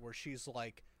expanded it, where she's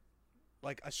like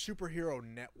a superhero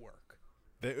network.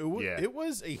 Yeah. It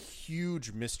was a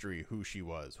huge mystery who she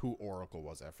was, who Oracle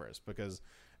was at first, because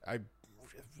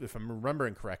if I'm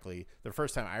remembering correctly, the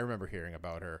first time I remember hearing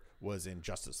about her was in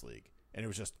Justice League, and it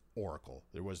was just Oracle.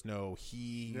 There was no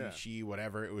he, Yeah. she,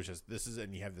 whatever. It was just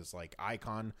and you have this like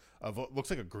icon of what looks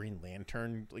like a Green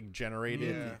Lantern like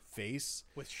generated Yeah. face.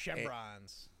 With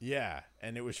chevrons. Yeah,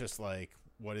 and it was just like,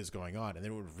 what is going on? And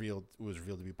then it was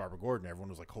revealed to be Barbara Gordon. Everyone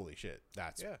was like, holy shit,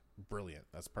 that's brilliant.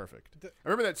 That's perfect. I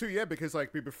remember that too. Yeah, because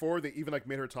like before they even like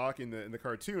made her talk in the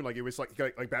cartoon, like it was like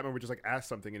Batman would just like ask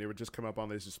something and it would just come up on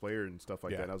this display and stuff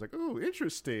like Yeah. that. And I was like, ooh,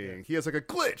 interesting. He has like a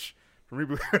glitch from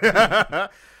reboot.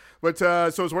 But so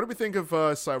what do we think of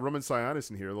Roman Sionis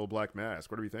in here? A little black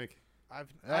mask. What do we think? I've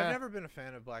never been a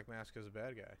fan of Black Mask as a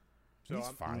bad guy. So He's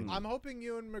fine. I'm hoping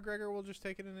Ewan McGregor will just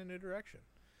take it in a new direction.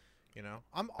 You know,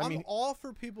 I'm mean- all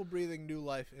for people breathing new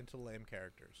life into lame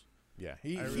characters. Yeah, I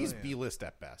he's really am. B-list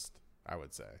at best, I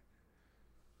would say.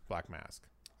 Black Mask.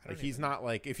 I Like don't he's even- not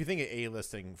like, if you think of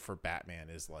A-listing for Batman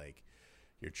is like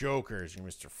your Jokers, your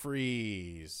Mr.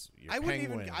 Freeze, your I wouldn't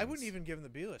Penguins. even give him the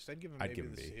B list. I'd give him I'd maybe give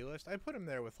him the B. C list. I'd put him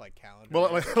there with like Calendar.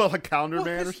 Well, Man. like Calendar Well,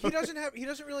 Man or 'cause something. he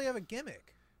doesn't really have a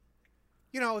gimmick.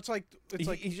 You know, it's like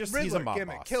He's just- Riddler he's a mob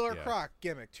gimmick, boss, Killer yeah. Croc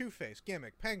gimmick, Two-Face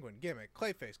gimmick, Penguin gimmick,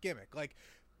 Clayface gimmick. Like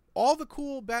all the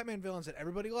cool Batman villains that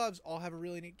everybody loves all have a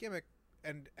really neat gimmick.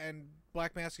 And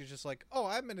Black Mask is just like, oh,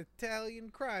 I'm an Italian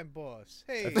crime boss.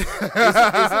 Hey, forget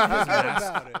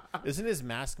about it. Isn't his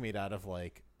mask made out of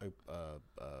like a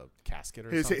casket or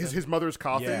His something? his mother's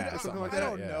coffin Yeah, or something like I that.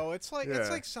 don't yeah. know. It's like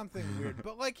Yeah. something weird,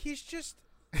 but like he's just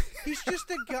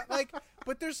a guy. Like,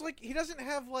 but there's like he doesn't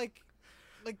have like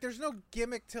there's no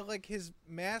gimmick to like his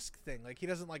mask thing. Like he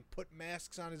doesn't like put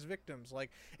masks on his victims. Like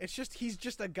it's just he's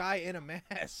just a guy in a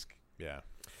mask. Yeah.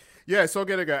 Yeah, so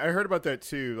get a guy. I heard about that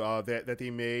too. That they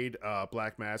made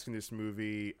Black Mask in this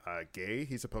movie gay.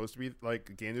 He's supposed to be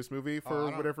like gay in this movie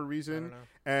for whatever reason.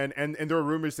 And there were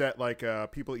rumors that like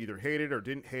people either hated or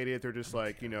didn't hate it. They're just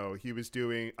like, you know, he was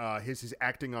doing his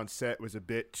acting on set was a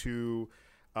bit too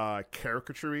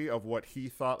caricature of what he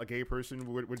thought a gay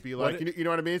person would be like. You know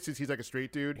what I mean? Since he's like a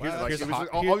straight dude. Wow, Here's, like, here's a it was hot-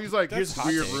 just all here- these like here's a hot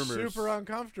weird take. rumors. Super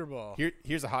uncomfortable.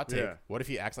 Here's a hot take. Yeah. What if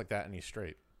he acts like that and he's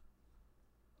straight?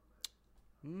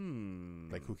 Hmm.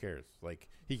 Like who cares? Like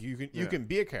you can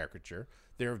be a caricature.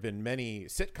 There have been many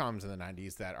sitcoms in the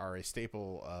 90s that are a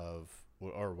staple of,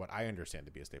 or what I understand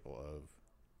to be a staple of,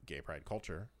 gay pride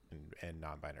culture and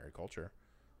non-binary culture.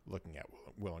 Looking at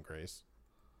Will and Grace,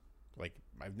 like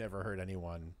I've never heard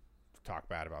anyone talk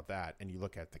bad about that. And you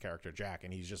look at the character Jack,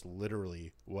 and he's just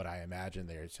literally what I imagine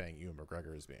they're saying Ewan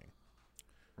McGregor is being.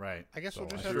 Right. I guess we'll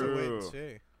So just I have to wait and True.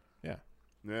 see. Yeah,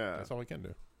 Yeah. that's all we can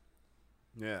do.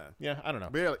 Yeah, I don't know.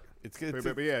 But yeah, It's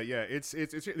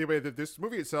this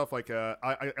movie itself. Like, I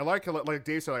like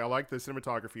Dave said. Like, I like the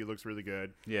cinematography. It looks really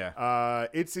good. Yeah.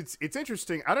 It's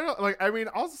interesting. I don't know. Like, I mean,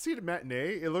 I'll see it at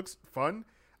matinee. It looks fun.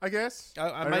 I guess.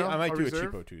 I might do a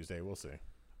cheapo Tuesday. We'll see.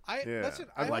 Listen.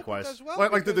 I I likewise. hope it does well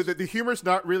Like because- the humor's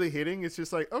not really hitting. It's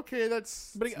just like, okay,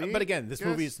 that's. But neat, again, this guess.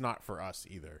 movie is not for us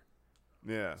either.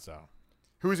 Yeah. So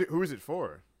Who is it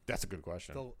for? that's a good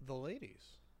question. the ladies.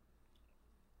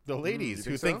 The ladies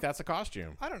you who think think so? that's a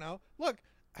costume. I don't know. Look,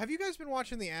 have you guys been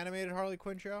watching the animated Harley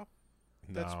Quinn show?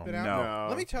 That's No. been out. No.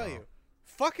 Let me tell you,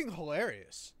 fucking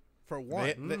hilarious. For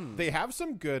one, They have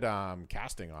some good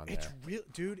casting on it's there. real,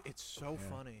 dude. It's so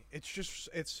funny.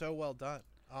 It's so well done.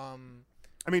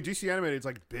 I mean, DC Animated's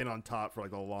like been on top for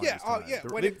like the longest Yeah, time. yeah,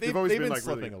 They're- when they've always been like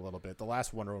slipping really. a little bit. The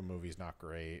last Wonder Woman movie's not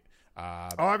great. Oh, I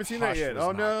haven't seen that Hush yet. was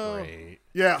Oh not no. great.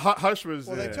 Yeah, Hush was.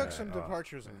 well, they yeah. took some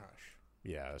departures in Hush.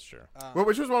 Yeah, that's true. Well,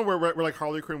 which was one where like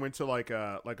Harley Quinn went to like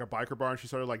a biker bar and she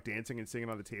started like dancing and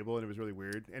singing on the table and it was really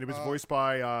weird and it was voiced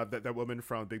by that woman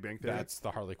from Big Bang Theory. That's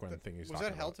the Harley Quinn thing he's Was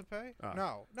talking that Hell about. to Pay?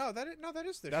 Oh. No, that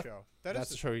is this That- show.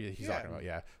 That's the show he's yeah. talking about.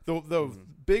 Yeah. The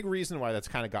big reason why that's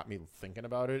kind of got me thinking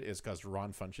about it is because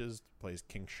Ron Funches plays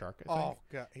King Shark. I think. Oh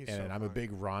god, he's and so I'm a funny.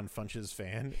 big Ron Funches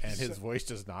fan, and his voice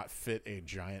does not fit a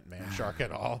giant man shark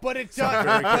at all. But it does.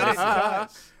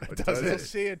 But it does. does You'll it?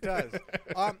 see, it does.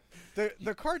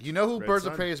 The cartoon. You know who Red Birds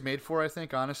Sun. of Prey is made for? I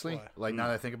think honestly, What? like now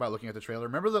that I think about looking at the trailer,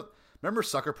 remember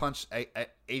Sucker Punch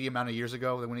 80 amount of years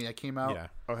ago when that came out. Yeah.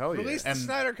 Oh hell yeah. Release the And-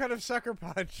 Snyder cut of Sucker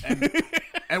Punch.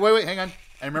 And wait, hang on.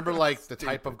 And remember, like the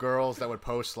type of girls that would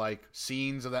post like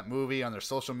scenes of that movie on their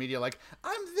social media, like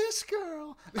 "I'm this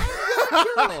girl, I'm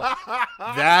that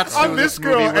girl." That's I'm who this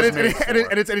movie girl, was and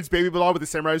made for. it's Baby Bilal with the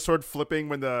samurai sword flipping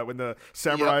when the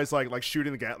samurai's like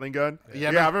shooting the Gatling gun. Yeah,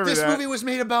 I man, remember this that. movie was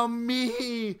made about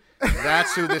me.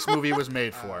 That's who this movie was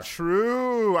made for.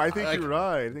 True, I think Like, you're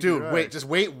right. I think Dude, you're right. wait, just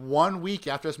wait 1 week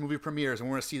after this movie premieres, and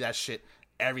we're gonna see that shit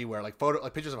everywhere. Like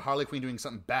pictures of Harley Quinn doing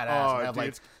something badass, Oh, and have dude, like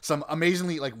it's- some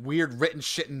amazingly like weird written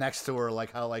shit next to her,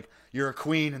 like how like you're a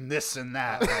queen and this and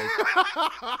that. Like,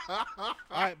 All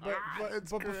right, but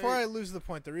before I lose the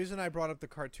point, the reason I brought up the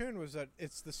cartoon was that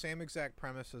it's the same exact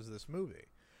premise as this movie,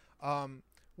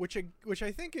 which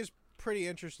I think is pretty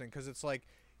interesting because it's like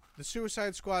the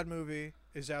Suicide Squad movie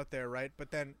is out there, right?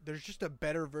 But then there's just a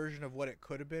better version of what it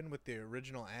could have been with the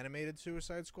original animated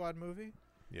Suicide Squad movie,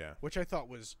 Yeah. which I thought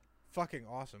was fucking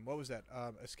awesome. What was that?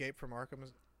 Escape from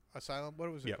Arkham Asylum?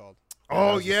 What was it Yep. called? Oh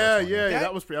that was the yeah, first one. yeah,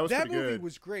 that was pretty movie good.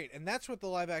 was great, and that's what the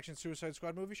live action Suicide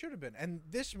Squad movie should have been. And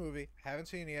this movie, haven't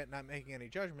seen it yet, not making any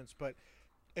judgments, but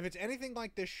if it's anything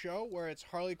like this show where it's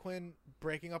Harley Quinn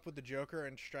breaking up with the Joker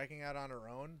and striking out on her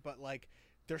own, but like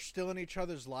they're still in each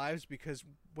other's lives because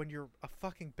when you're a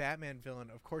fucking Batman villain,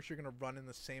 of course you're gonna run in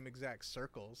the same exact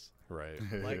circles. Right.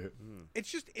 Like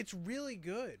it's really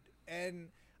good. And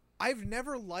I've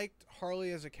never liked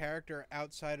Harley as a character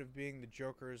outside of being the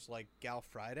Joker's like Gal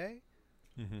Friday.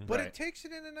 But Right. it takes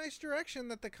it in a nice direction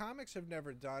that the comics have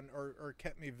never done or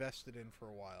kept me vested in for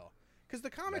a while. Because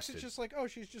the comics Vested. is just like, oh,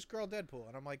 she's just Girl Deadpool,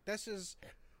 and I'm like, this is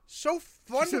so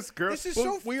fun. She's just girl- This is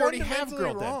Well, so we already have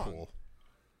fundamentally Girl wrong. Deadpool.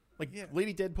 Like Yeah.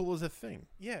 Lady Deadpool is a thing.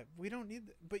 Yeah, we don't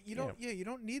need, but you don't. Yeah, you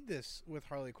don't need this with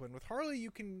Harley Quinn. With Harley, you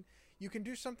can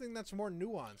do something that's more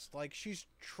nuanced. Like she's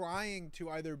trying to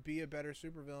either be a better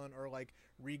supervillain or like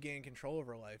regain control of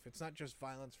her life. It's not just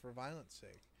violence for violence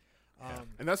sake.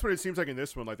 And that's what it seems like in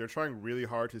this one. Like they're trying really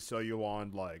hard to sell you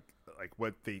on like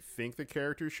what they think the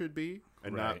character should be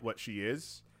and not Right. what she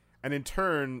is. And in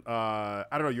turn, I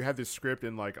don't know, you have this script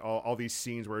and like all these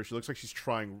scenes where she looks like she's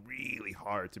trying really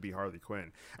hard to be Harley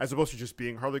Quinn, as opposed to just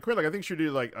being Harley Quinn. Like I think she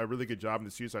did like a really good job in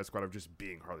the Suicide Squad of just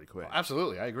being Harley Quinn.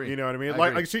 absolutely, I agree. You know what I mean? I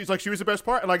Like agree. she was the best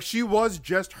part. Like she was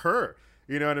just her.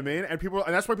 You know what I mean? And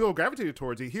that's why people gravitated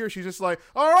towards it. Here, she's just like,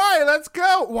 "All right, let's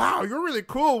go! Wow, you're really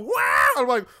cool! Wow!" I'm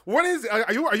like, "What is?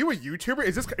 Are you a YouTuber?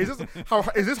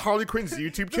 Is this Harley Quinn's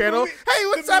YouTube channel? movie- Hey,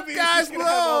 what's the up, movie is guys? just gonna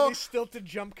have all Whoa!" these stilted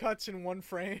jump cuts in one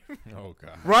frame. Oh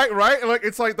god. Right. And, like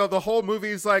it's like the whole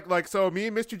movie's like so me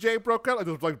and Mr. J broke up. Like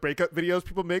those like breakup videos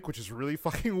people make, which is really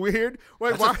fucking weird.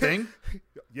 Like, That's a thing?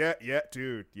 Yeah,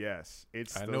 dude. Yes,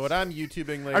 it's. I those- know what I'm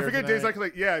YouTubing later. I forget days tonight.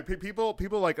 like yeah, people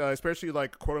like especially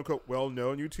like quote unquote well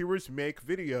known YouTubers make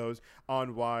videos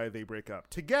on why they break up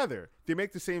together. they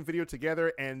make the same video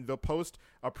together, and they'll post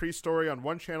a pre-story on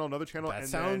one channel, another channel, That and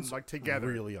sounds then like together.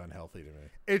 really unhealthy to me.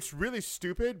 It's really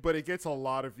stupid, but it gets a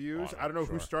lot of views. I don't know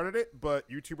who sure. started it, but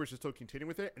YouTubers are still continuing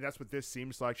with it, and that's what this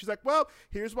seems like. She's like, well,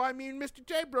 here's why me and Mr.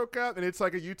 J broke up, and it's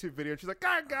like a YouTube video. And she's like,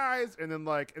 "God, guys," and then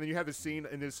you have the scene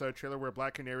in this trailer where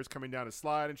Black Canary is coming down a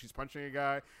slide, and she's punching a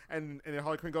guy, and then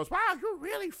Harley Quinn goes, "Wow, you're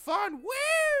really fun,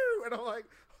 woo!" And I'm like,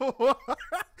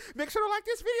 make sure to like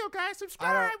this video, guys.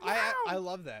 Subscribe. I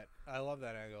love that. I love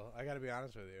that angle. I got to be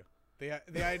honest with you.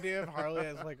 The idea of Harley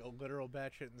as like a literal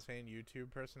batshit insane YouTube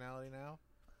personality now,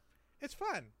 it's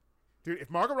fun. Dude,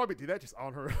 if Margot Robbie did that just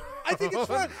on her, I think it's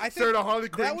fun. I think start a Harley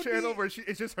Quinn would channel be- where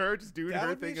it's just her just doing That her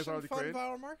would thing be as some Harley fun Quinn.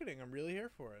 viral marketing. I'm really here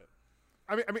for it.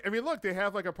 I mean, look, they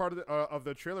have like a part of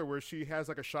the trailer where she has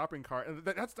like a shopping cart, and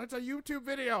that's a YouTube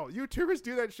video. YouTubers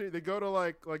do that shit. They go to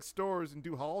like stores and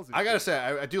do hauls. And I gotta shit. say,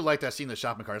 I do like that scene in the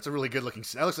shopping cart. It's a really good looking.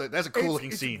 That's a cool looking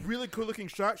It's scene. a really cool looking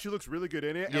shot. She looks really good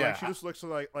in it. And Yeah. like, she just looks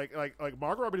like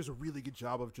Margot Robbie does a really good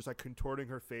job of just like contorting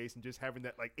her face and just having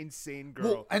that like insane girl.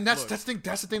 Well, and that's look.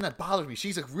 the thing that bothers me.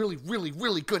 She's a really, really,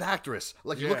 really good actress.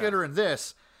 Like you look Yeah. at her in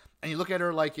this, and you look at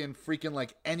her like in freaking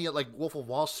like any like Wolf of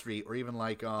Wall Street, or even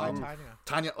like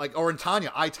Tanya, like or in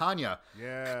Tanya, Tanya.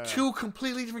 Yeah. Two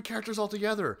completely different characters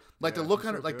altogether. Like Yeah, the look she's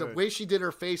on her, so like the good. way she did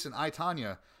her face in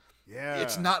Tanya. Yeah.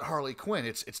 It's not Harley Quinn.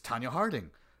 It's Tanya Harding.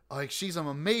 Like she's an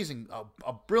amazing,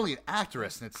 a brilliant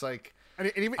actress, and it's like.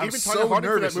 And even I'm Tanya so Harding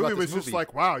for nervous that movie about was this just movie.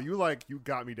 like, wow, you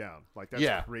got me down. Like that's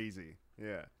Yeah. crazy.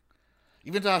 Yeah.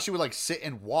 Even how she would like sit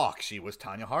and walk, she was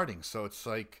Tanya Harding. So it's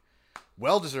like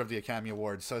well deserved the Academy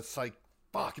Award. So it's like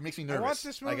fuck, it makes me nervous. I want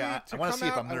this movie Like, to I want come to see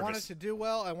if out. I'm I want it nervous. to do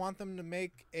well. I want them to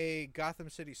make a Gotham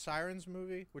City Sirens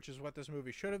movie, which is what this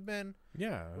movie should have been.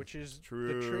 Yeah. Which is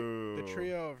True. the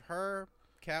trio of her,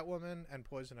 Catwoman, and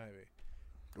Poison Ivy.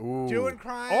 Ooh. Doing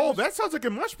crimes. Oh, that sounds like a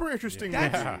much more interesting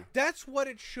movie. That's what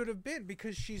it should have been,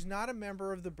 because she's not a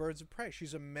member of the Birds of Prey.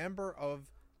 She's a member of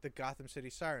the Gotham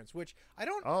City Sirens, which I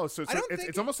don't. Oh, so I don't think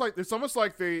it's almost like they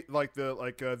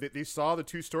saw the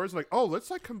two stories and like, oh,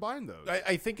 let's like combine those.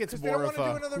 I think it's 'cause they more don't of want to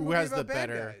do a another who movie has the about bad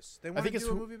better. guys. They I want think to it's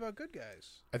do a who, movie about good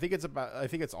guys. I think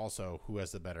it's also who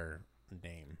has the better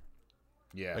name.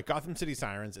 Yeah. Like Gotham City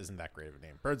Sirens isn't that great of a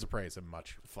name. Birds of Prey is a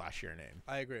much flashier name.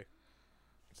 I agree.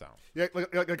 So Yeah,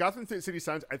 like Gotham City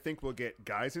Sirens, I think we'll get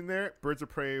guys in there. Birds of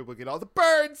Prey will get all the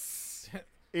birds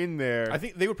in there. I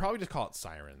think they would probably just call it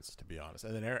Sirens, to be honest,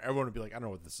 and then everyone would be like, I don't know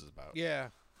what this is about. Yeah,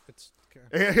 it's.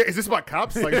 Is this about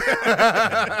cops? Like,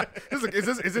 is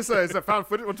this a found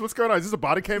footage? What's going on? Is this a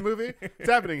body cam movie? What's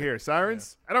happening here?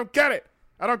 Sirens? I don't get it.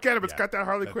 But it's got that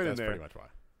Harley Quinn in that's there. pretty much why.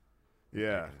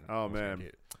 Yeah. Oh Almost man.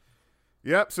 guaranteed.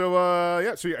 Yep. So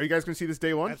So are you guys gonna see this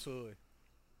day one? Absolutely.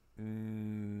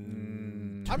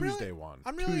 Tuesday one.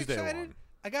 I'm really Tuesday excited. one.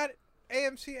 I got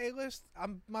AMC A-list.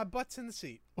 My butt's in the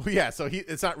seat. Well, yeah, so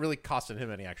it's not really costing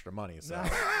him any extra money, so No.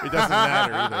 it doesn't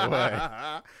matter either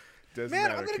way. Doesn't Man,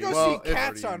 matter, I'm gonna Keith. go see It's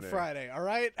Cats already on in there. Friday. All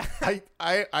right.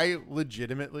 I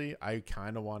legitimately, I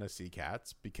kind of want to see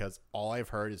Cats because all I've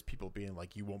heard is people being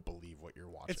like, "You won't believe what you're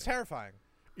watching." It's terrifying.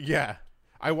 Yeah,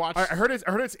 I watched. I heard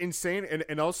it's insane,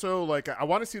 and also like I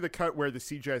want to see the cut where the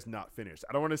CGI is not finished.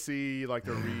 I don't want to see like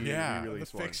the re-release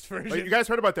the one. fixed version. Like, you guys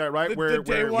heard about that, right? The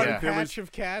day one yeah. there was- patch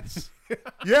of Cats.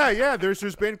 yeah. There's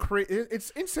been it's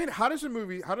insane. How does a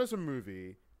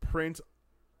movie print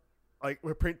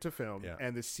to film Yeah.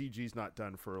 and the CG's not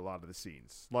done for a lot of the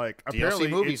scenes? Like DLC apparently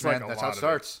movies, it's like man. a That's how lot it of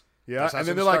starts. Yeah, That's how and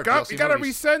then it's they're like, start, oh, DLC we gotta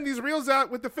movies. resend these reels out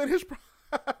with the finished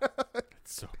product.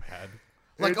 It's so bad.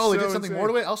 Like, It's oh, they so did something insane. more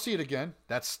to it. I'll see it again.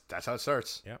 That's how it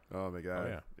starts. Yeah. Oh my god! Oh,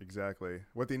 yeah. Exactly.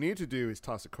 What they need to do is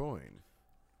toss a coin.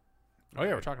 Oh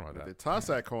yeah, we're talking about If they that. toss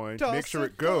that coin, Toss make sure a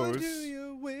it goes coin to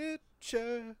your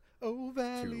Witcher, oh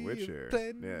valley to Witcher. of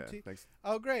plenty. Yeah. Thanks.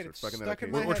 Oh great! So It's fucking that stuck in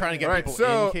up, my Casey. We're head. trying to get All right, people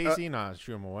so, in, Casey, not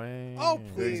shoo them away. Oh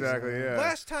please! Exactly, yeah.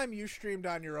 Last time you streamed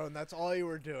on your own, that's all you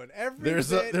were doing. Every There's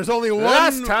bit, there's only one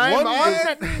Last time one on there's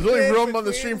every only bit room on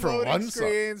the between stream for loading one song.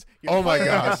 screens, you're Oh my playing a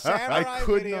gosh. samurai I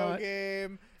could video not.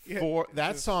 game. Yeah, For it's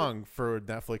that just- song for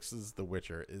Netflix's The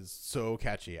Witcher is so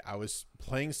catchy. I was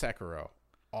playing Sekiro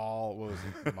what was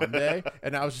it, Monday,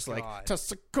 and I was just like, God.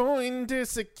 toss a coin to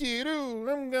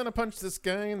Sekiro, I'm gonna punch this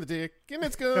guy in the dick, and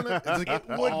it's gonna it's like It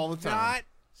would all the time. not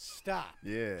stop.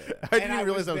 Yeah. I And didn't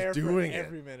realize I there was for doing it.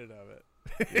 every minute of it.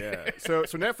 Yeah. So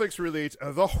Netflix released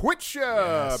The Witcher,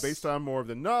 Yes. based on more of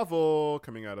the novel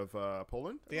coming out of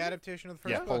Poland. The adaptation of the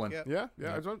first Yeah, book. Poland. Yeah.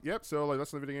 Yeah. Yep. So like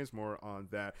that's the video games more on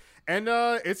that, and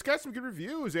it's got some good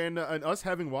reviews, and us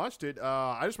having watched it,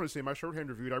 I just want to say my shorthand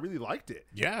review, I really liked it.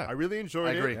 Yeah. I really enjoyed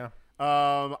I agree. it. Yeah.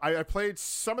 I played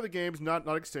some of the games, not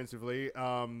extensively.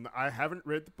 I haven't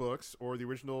read the books or the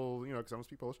original, because I don't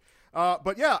speak Polish.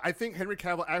 But yeah, I think Henry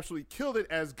Cavill absolutely killed it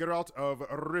as Geralt of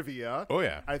Rivia. Oh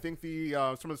yeah. I think the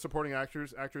some of the supporting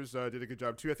actors did a good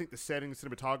job too. I think the setting,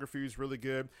 cinematography is really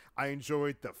good. I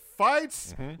enjoyed the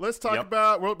fights. Let's talk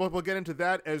about. We'll get into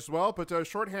that as well. But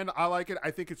shorthand, I like it.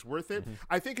 I think it's worth it.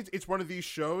 I think it's one of these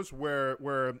shows where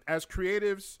as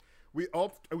creatives, we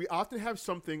often have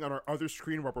something on our other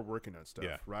screen while we're working on stuff,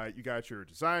 right? You got your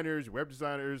designers, your web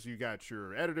designers, you got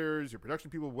your editors, your production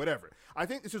people, whatever. I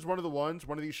think this is one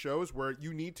of these shows where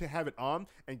you need to have it on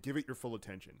and give it your full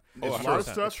attention. There's a lot of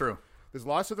stuff. That's true. There's a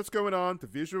lot of stuff that's going on. The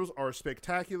visuals are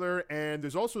spectacular, and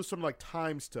there's also some like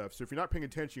time stuff. So if you're not paying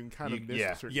attention, you can kind of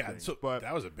miss certain things. So but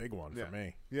that was a big one for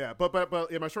me. Yeah, but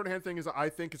my shorthand thing is I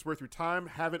think it's worth your time.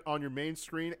 Have it on your main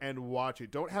screen and watch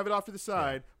it. Don't have it off to the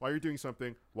side while you're doing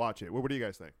something. Watch it. What do you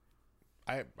guys think?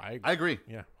 I agree.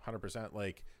 Yeah, 100%.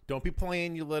 Like, don't be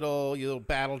playing your little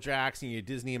Battle Jacks and your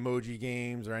Disney emoji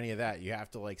games or any of that. You have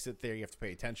to like sit there. You have to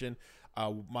pay attention.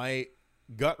 My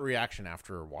gut reaction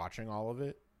after watching all of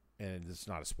it, and it's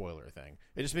not a spoiler thing,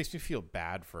 it just makes me feel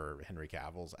bad for Henry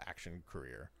Cavill's action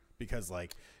career because,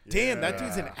 like, damn, that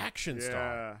dude's an action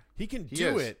star. He can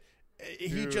do it.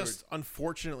 He just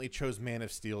unfortunately chose Man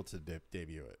of Steel to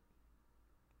debut it,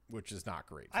 which is not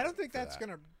great. I don't think that's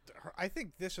gonna. I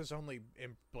think this is only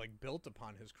built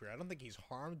upon his career. I don't think he's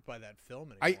harmed by that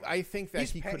film anymore. I think that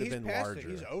he could have been larger.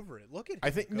 He's over it. Look at him.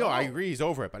 I think no, I agree. He's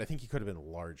over it, but I think he could have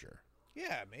been larger.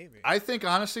 Yeah, maybe. I think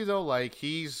honestly though, like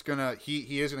he is gonna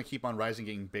keep on rising,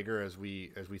 getting bigger as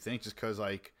we think, just because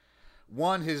like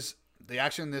the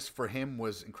action in this for him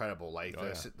was incredible. Like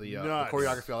the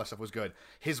choreography, all that stuff was good.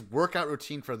 His workout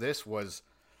routine for this was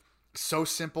so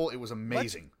simple, it was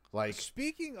amazing.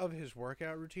 Speaking of his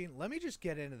workout routine, let me just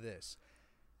get into this.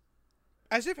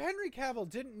 As if Henry Cavill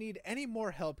didn't need any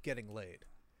more help getting laid.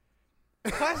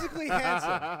 Classically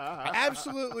handsome,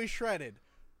 absolutely shredded,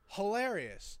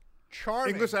 hilarious.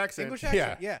 Charming. English accent.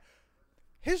 Yeah.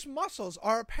 His muscles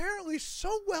are apparently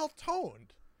so well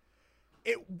toned.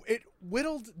 It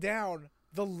whittled down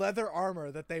the leather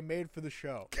armor that they made for the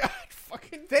show. God,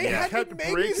 fucking. They had kept to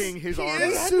breaking his armor.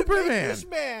 They had Superman. To make this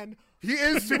man. He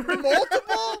is Superman.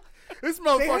 Multiple. This They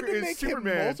had motherfucker to is make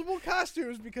Superman. him multiple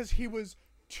costumes because he was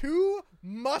too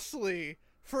muscly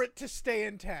for it to stay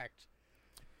intact.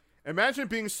 Imagine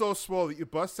being so swole that you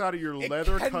bust out of your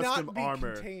leather cannot custom be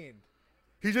armor. Contained.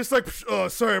 He's just like, oh,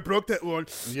 sorry, I broke that one.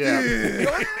 Yeah.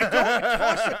 Don't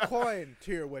toss a coin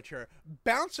to your Witcher.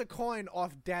 Bounce a coin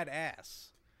off dead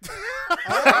ass.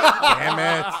 Damn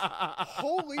it.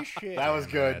 Holy shit. That was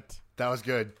good. That was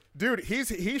good. Dude,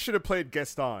 he should have played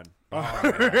Gaston. Yeah.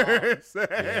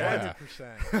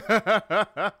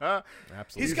 100%.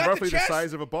 Absolutely. He's got roughly the chest.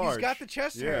 size of a barge. He's got the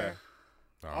chest hair.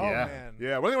 Oh, yeah. man.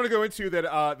 Yeah, one thing I want to go into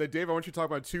that Dave, I want you to talk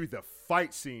about too, the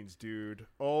fight scenes, dude.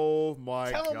 Oh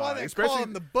my god. Tell him why they call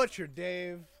him the Butcher,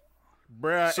 Dave.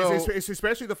 Bruh, So- it's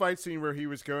especially the fight scene where he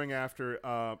was going after,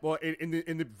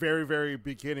 in the very, very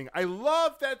beginning. I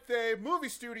love that the movie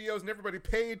studios and everybody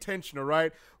pay attention, all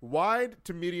right? Wide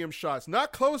to medium shots,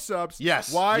 not close-ups.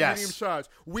 Yes, Wide, yes. medium shots.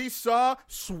 We saw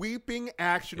sweeping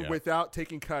action without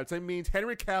taking cuts. That means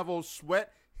Henry Cavill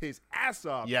sweat his ass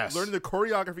off. Yes. Learning the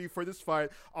choreography for this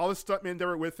fight. All the stuntmen that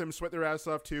were with him sweat their ass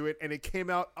off to it, and it came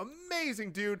out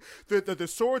amazing, dude. The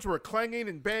swords were clanging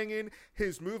and banging.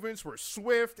 His movements were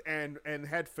swift and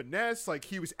had finesse. Like,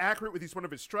 he was accurate with each one of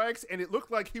his strikes, and it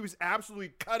looked like he was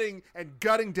absolutely cutting and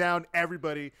gutting down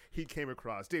everybody he came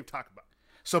across. Dave, talk about it.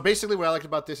 So basically what I liked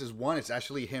about this is, one, it's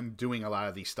actually him doing a lot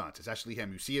of these stunts. It's actually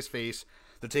him. You see his face.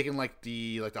 They're taking like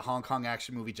the Hong Kong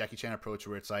action movie Jackie Chan approach,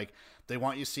 where it's like they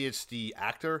want you to see it's the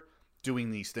actor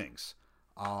doing these things.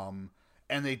 And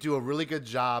they do a really good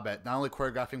job at not only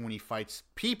choreographing when he fights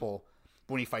people,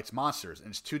 but when he fights monsters. And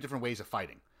it's two different ways of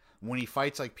fighting. When he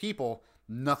fights like people,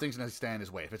 nothing's gonna stand in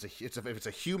his way. If it's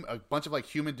a bunch of like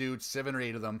human dudes, 7 or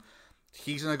 8 of them,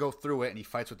 he's gonna go through it, and he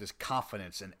fights with this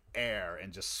confidence and air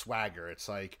and just swagger. It's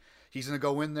like he's gonna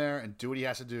go in there and do what he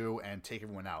has to do and take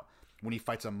everyone out. When he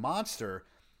fights a monster,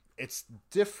 it's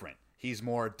different. He's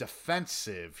more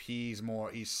defensive. He's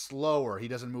slower. He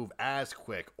doesn't move as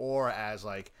quick or as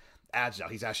like agile.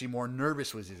 He's actually more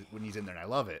nervous when he's in there, and I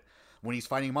love it. When he's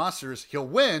fighting monsters, he'll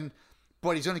win,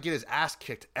 but he's going to get his ass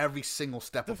kicked every single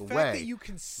step of the way. The fact that you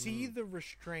can see the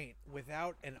restraint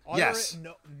without an utter, Yes.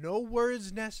 no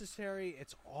words necessary.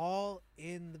 It's all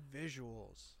in the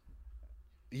visuals.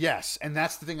 Yes, and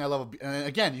that's the thing I love. And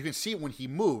again, you can see it when he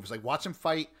moves. Like watch him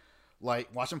fight like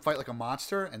a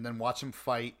monster, and then watch him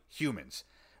fight humans.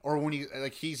 Or when he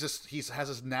has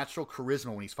this natural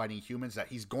charisma when he's fighting humans that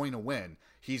he's going to win.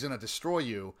 He's going to destroy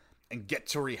you, and get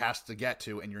to where he has to get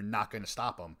to, and you're not going to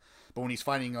stop him. But when he's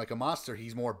fighting like a monster,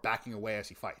 he's more backing away as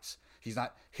he fights. He's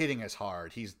not hitting as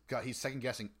hard. He's second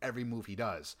guessing every move he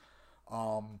does.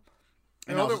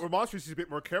 And with monsters, he's a bit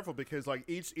more careful because like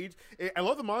each I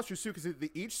love the monsters too because they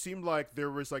each seemed like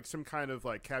there was like some kind of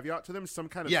like caveat to them, some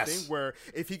kind of thing where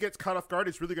if he gets caught off guard,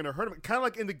 it's really going to hurt him. Kind of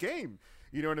like in the game,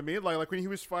 you know what I mean? Like when he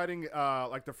was fighting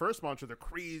like the first monster, the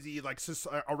crazy like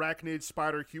arachnid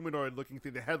spider humanoid looking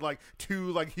thing that had like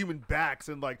two like human backs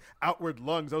and like outward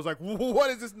lungs. I was like,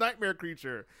 what is this nightmare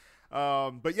creature?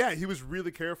 But yeah, he was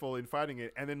really careful in fighting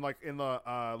it. And then like in the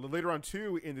later on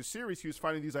too in the series, he was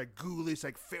fighting these like ghoulish,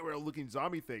 like pharaoh looking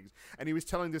zombie things. And he was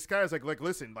telling this guy, like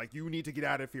listen, like you need to get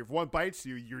out of here. If one bites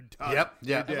you, you're done. Yep.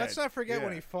 Yeah. And let's not forget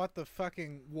when he fought the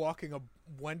fucking walking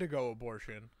Wendigo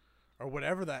abortion. Or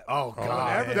whatever that. Oh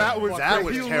god, that was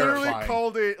terrifying. He literally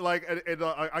called it like,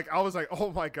 I was like, oh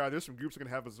my god, there's some groups that are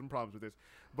gonna have some problems with this.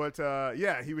 But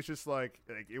yeah, he was just like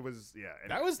it was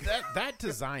that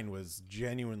design was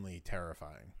genuinely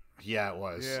terrifying. Yeah, it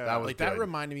was. Yeah. That was like good. that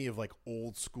reminded me of like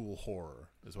old school horror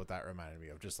is what that reminded me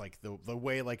of. Just like the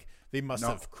way like they must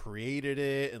have created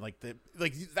it and like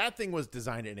that thing was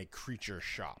designed in a creature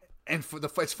shop. And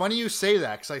it's funny you say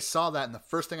that because I saw that and the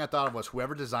first thing I thought of was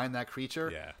whoever designed that creature.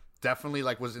 Yeah. Definitely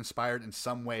like was inspired in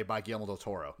some way by Guillermo del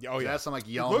Toro. Oh yeah, that's some like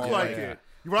Guillermo. Looked like it,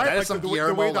 right? That like is some the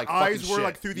Guillermo, way the like, eyes were shit.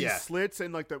 like through these slits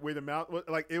and like the way the mouth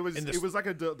like it was like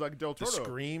a del Toro. The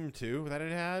scream too that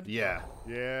it had. Yeah.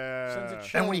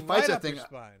 And when he fights that thing,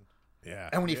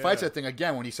 yeah. And when he fights that thing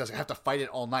again, when he says I have to fight it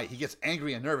all night, he gets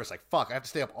angry and nervous. Like fuck, I have to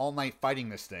stay up all night fighting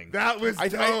this thing. That was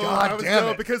dope. God damn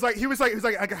it! Because like he was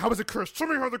like how was the curse? Show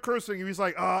me how the cursing. He was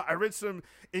like, I read some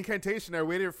incantation. I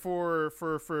waited for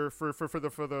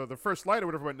the first light or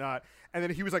whatever whatnot. And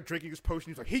then he was like drinking his potion.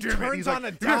 He's like, he turns on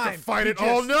a dime. You have to fight it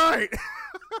all night.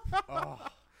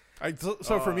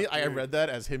 So for me, I read that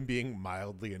as him being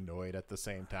mildly annoyed at the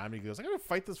same time. He goes, "I'm gonna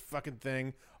fight this fucking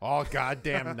thing all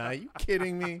goddamn night. You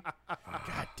kidding me?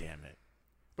 God damn it!"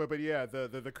 But yeah,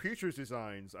 the creatures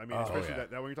designs. I mean, especially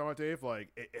that when you're talking about Dave, like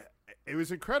it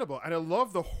was incredible, and I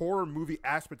love the horror movie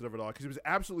aspect of it all because it was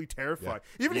absolutely terrifying.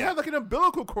 Even had like an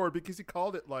umbilical cord because he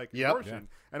called it like abortion,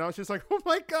 and I was just like, oh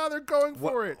my god, they're going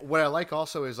for it. What I like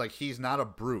also is like he's not a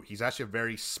brute. He's actually a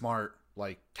very smart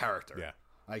like character. Yeah.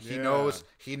 Like he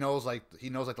knows like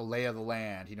the lay of the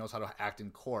land. He knows how to act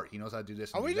in court. He knows how to do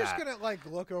this. Are we just gonna like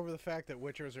look over the fact that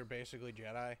Witchers are basically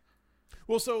Jedi?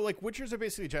 Well, so like Witchers are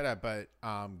basically Jedi, but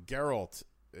Geralt.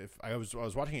 If I was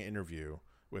watching an interview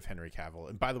with Henry Cavill,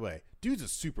 and by the way, dude's a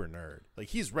super nerd. Like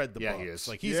he's read the books. He is.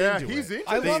 Like he's into it.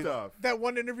 I love stuff. that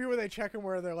one interview where they check him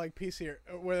where they're like PC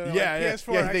or where they're like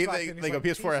PS4. They go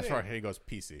PS4, Xbox, and he goes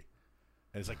PC,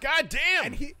 and it's like, God damn!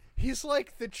 And he's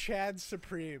like the Chad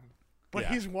Supreme. But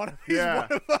Yeah. he's one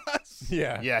of us.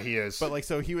 Yeah, he is. But like,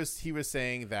 so he was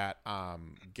saying that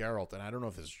Geralt, and I don't know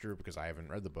if this is true because I haven't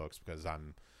read the books because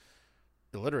I'm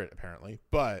illiterate apparently.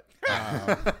 But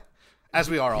as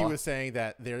we are all, he was saying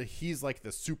that he's like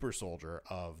the super soldier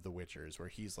of the Witchers, where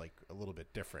he's like a little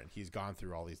bit different. He's gone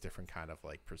through all these different kind of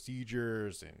like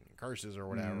procedures and curses or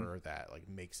whatever that like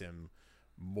makes him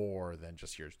more than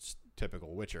just your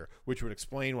typical Witcher, which would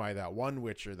explain why that one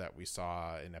Witcher that we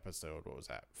saw in episode, what was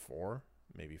that, 4,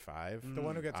 maybe 5, The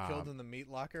one who gets killed in the meat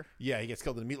locker. Yeah, he gets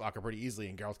killed in the meat locker pretty easily,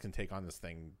 and Geralt can take on this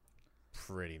thing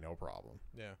pretty no problem.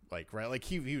 Yeah, like right, like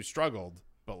he struggled,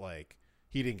 but like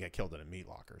he didn't get killed in a meat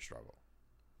locker struggle.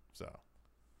 So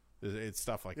it's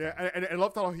stuff like that. Yeah, and I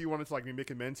love how he wanted to like make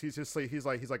amends. He's just like he's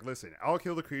like, listen, I'll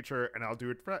kill the creature and I'll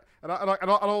do it for, and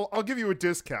I'll give you a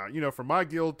discount, from my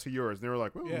guild to yours. And they were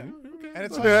like, well, yeah. Okay. And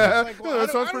it's like, well,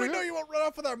 that sounds I pretty don't know good. you won't run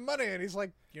off with our money. And he's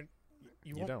like,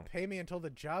 you won't don't. pay me until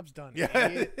the job's done. Yeah.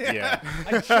 idiot." yeah.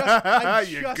 I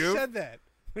You just goof. said that.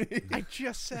 I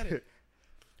just said it.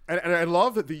 And I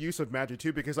love the use of magic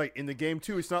too, because like in the game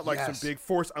too, it's not like Yes. some big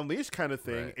Force Unleashed kind of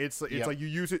thing. Right. It's Yep. like you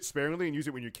use it sparingly and use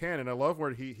it when you can. And I love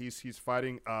where he's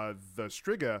fighting the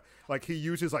Striga, like he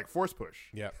uses like Force Push.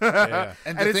 Yeah. Yeah.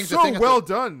 And the it's thing- the so thing at well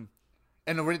done.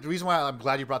 And the reason why I'm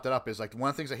glad you brought that up is like one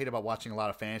of the things I hate about watching a lot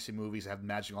of fantasy movies that have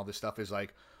magic and all this stuff is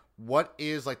like, what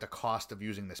is like the cost of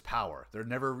using this power? You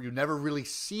never really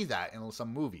see that in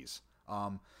some movies.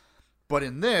 But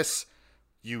in this,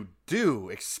 you do,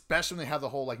 especially when they have the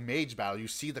whole like mage battle. You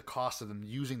see the cost of them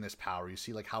using this power. You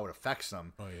see like how it affects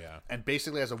them. Oh yeah. And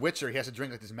basically, as a Witcher, he has to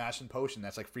drink like this Mashing potion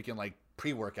that's like freaking like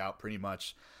pre-workout, pretty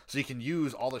much, so he can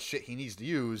use all the shit he needs to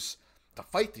use to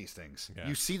fight these things. Yeah.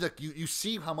 You see you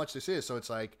see how much this is. So it's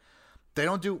like they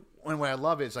don't do. And what I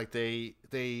love is like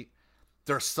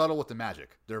they're subtle with the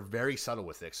magic. They're very subtle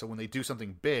with it. So when they do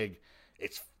something big,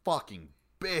 it's fucking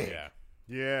big. Yeah.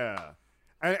 Yeah.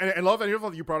 And I love that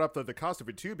you brought up the cost of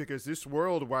it too, because this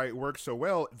world, why it works so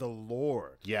well, the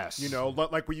lore. Yes. You know,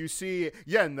 like when you see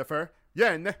Yennefer,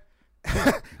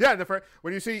 Yennefer,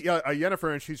 when you see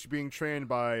Yennefer and she's being trained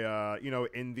by,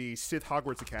 in the Sith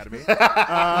Hogwarts Academy.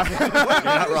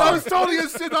 I was totally a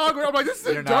Sith Hogwarts. I'm like, this is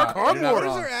a dark you're not Hogwarts. What is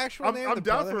wrong. their actual I'm name? down The for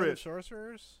Brotherhood it. of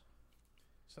Sorcerers?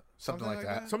 Something like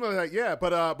that. Something like that, yeah.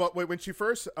 But when she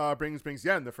first brings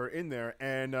Yennefer in there,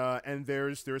 and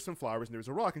there's some flowers and there's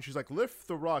a rock, and she's like, lift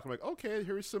the rock. I'm like, okay,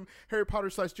 here's some Harry Potter /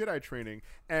 Jedi training,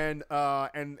 and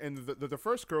the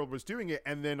first girl was doing it,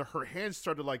 and then her hands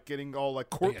started like getting all like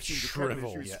corpsey,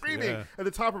 shriveled. she was screaming at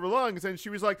the top of her lungs, and she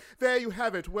was like, there you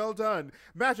have it, well done.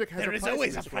 Magic has There a is price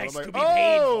always in a this world. price I'm to like, be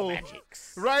paid oh, for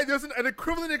magics. right. There's an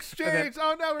equivalent exchange.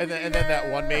 Oh no, And then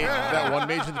that one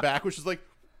mage in the back, which is like,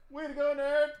 way to go,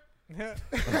 nerd.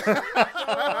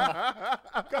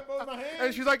 Got both my hands.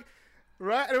 And she's like,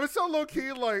 right, and it was so low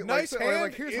key, Nice hand,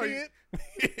 like here's idiot.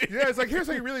 yeah, it's like here's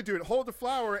how you really do it. Hold the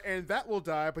flower, and that will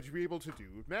die, but you'll be able to do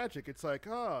magic. It's like,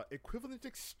 equivalent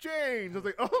exchange. I was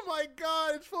like, oh my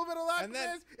god, it's Full Metal And then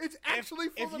Alchemist. It's actually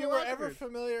Full If Metal you were ever Alchemist.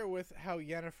 familiar with how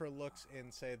Yennefer looks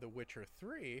in, say, The Witcher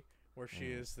 3, where she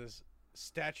is this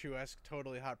statuesque,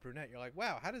 totally hot brunette, you're like,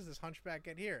 wow, how does this hunchback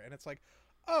get here? And it's like,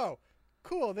 oh,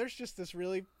 cool, there's just this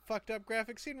really fucked up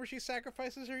graphic scene where she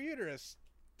sacrifices her uterus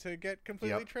to get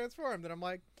completely transformed. And I'm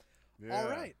like, all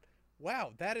right,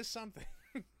 wow, that is something.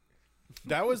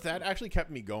 That actually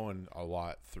kept me going a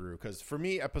lot through, because for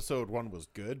me episode 1 was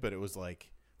good, but it was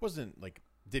like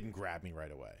didn't grab me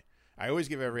right away. I always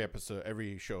give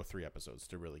every show 3 episodes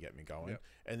to really get me going.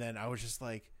 And then I was just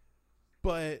like,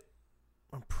 but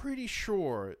I'm pretty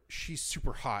sure she's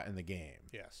super hot in the game.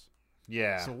 Yes.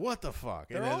 Yeah. So what the fuck?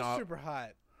 They're and then all super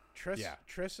hot.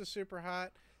 Triss is super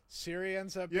hot. Siri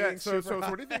ends up being so super hot.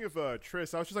 what do you think of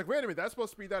Triss? I was just like, wait a minute, that's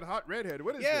supposed to be that hot redhead.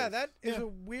 What is Yeah, this? that is a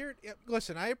weird. Yeah,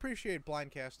 listen, I appreciate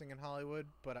blind casting in Hollywood,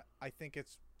 but I think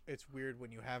it's weird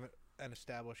when you have an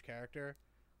established character,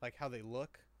 like how they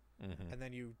look, and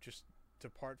then you just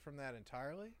depart from that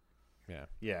entirely. Yeah.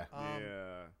 Yeah.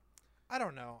 Yeah. I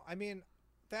don't know. I mean,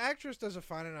 the actress does a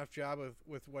fine enough job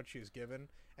with what she's given,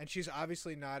 and she's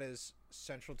obviously not as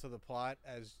central to the plot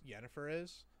as Yennefer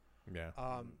is. Yeah.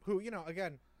 Who,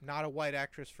 again, not a white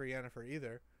actress for Yennefer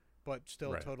either, but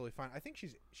still Right. totally fine. I think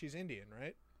she's Indian,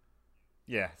 right?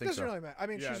 Yeah, I think Doesn't so. really matter. I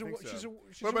mean, Yeah, she's I a think she's so.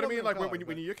 a she's But a I woman mean, of like color, when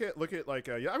but you look at like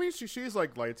I mean she's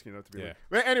like light skinned to be. Yeah. Like,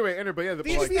 but anyway, but yeah, the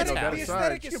but, like, aesthetic, that the aside,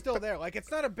 aesthetic is still there. Like,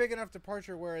 it's not a big enough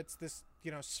departure where it's this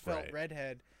svelte Right.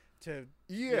 redhead to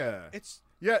it's.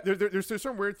 it's There's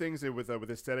some weird things with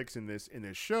aesthetics in this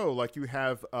show. Like you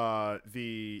have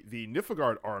the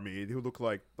Nilfgaard army who look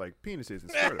like penises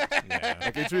and sort of.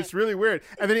 Like it's just really weird.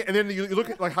 And then you look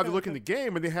at like how they look in the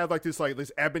game, and they have like this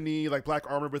ebony like black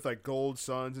armor with like gold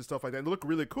suns and stuff like that. And they look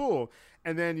really cool.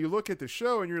 And then you look at the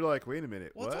show, and you're like, wait a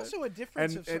minute, well, what? it's also a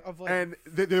difference of like and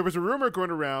there was a rumor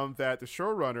going around that the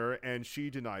showrunner, and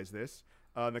she denies this.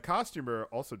 The costumer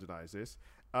also denies this.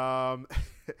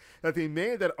 That they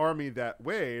made that army that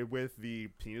way with the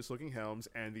penis-looking helms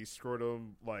and the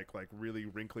scrotum like really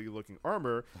wrinkly-looking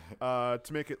armor to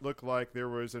make it look like there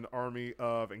was an army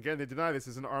of. Again, they deny this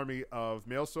is an army of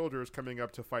male soldiers coming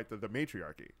up to fight the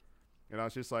matriarchy. And I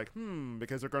was just like,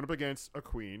 because they're going up against a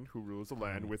queen who rules the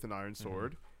land with an iron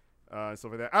sword. Stuff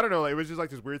like that. I don't know. It was just like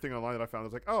this weird thing online that I found. I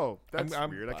was like, oh, that's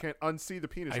weird. I can't unsee the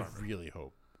penis I armor. really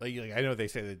hope. Like I know they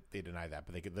say that they deny that,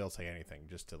 but they'll say anything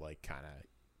just to like kind of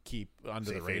keep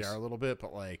under the radar a little bit.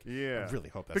 But like, I really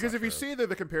hope that's because not if you true. see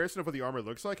the comparison of what the armor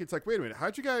looks like, it's like, wait a minute,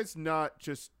 how'd you guys not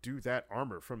just do that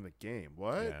armor from the game?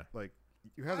 What? Yeah. Like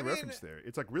you have I the mean, reference there.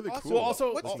 It's like really also, cool.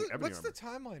 also- what's looking the ebony what's the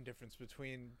timeline difference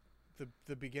between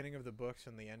the beginning of the books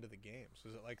and the end of the games?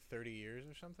 Was it like 30 years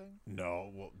or something?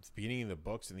 No, well, it's the beginning of the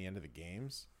books and the end of the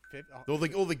games. Oh,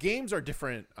 The games are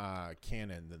different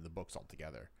canon than the books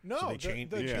altogether. no, so they the change.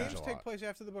 games a take lot. place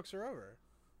after the books are over.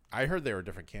 I heard they were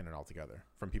different canon altogether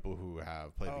from people who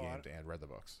have played Oh, the I games and read the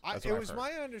books. It That's what I've was heard.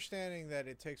 my understanding that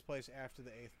it takes place after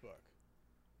the 8th book.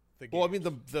 Well, I mean,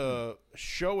 the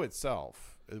show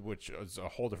itself, which is a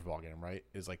whole different ballgame, right?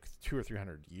 Is like 200 or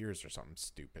 300 years or something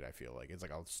stupid. I feel like it's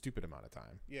like a stupid amount of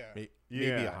time. Yeah. Maybe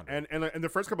Yeah, 100. and the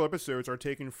first couple episodes are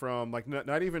taken from like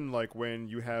not even like when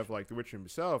you have like the Witcher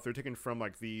himself. They're taken from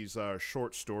like these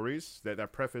short stories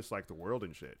that preface like the world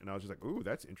and shit. And I was just like, ooh,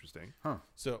 that's interesting.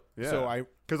 So Yeah.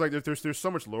 Because like there's so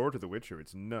much lore to the Witcher.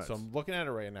 It's nuts. So I'm looking at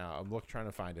it right now. I'm trying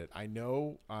to find it. I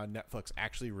know Netflix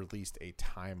actually released a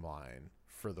timeline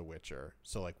for The Witcher.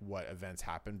 So like what events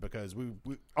happened, because we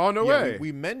oh no way.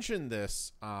 we mentioned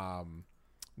this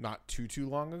not too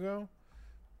long ago.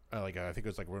 I think it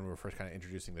was like when we were first kind of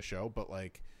introducing the show, but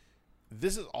like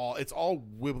this is all, it's all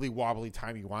wibbly wobbly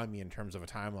timey-wimey in terms of a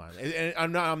timeline.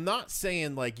 And I'm not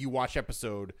saying like you watch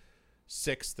episode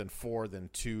 6, then 4, then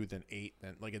 2, then 8,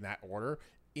 then like in that order.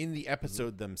 In the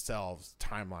episode themselves,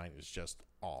 timeline is just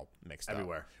all mixed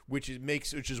Everywhere. up, which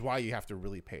is why you have to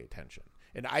really pay attention.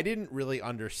 And I didn't really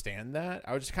understand that.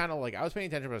 I was just kind of like, I was paying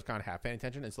attention, but I was kind of half paying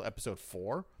attention until episode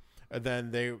 4. And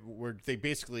then they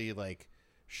basically like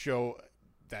show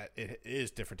that it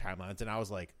is different timelines. And I was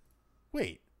like,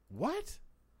 wait, what?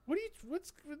 What's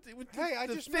Hey, I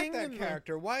just met that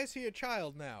character. Why is he a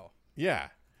child now? Yeah.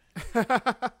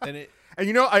 And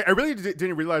you know, I really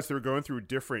didn't realize they were going through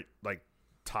different like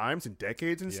times and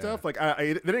decades and stuff. Like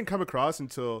they didn't come across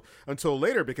until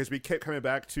later, because we kept coming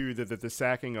back to the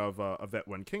sacking of that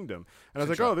one kingdom, and I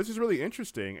was like, oh, this is really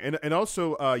interesting. And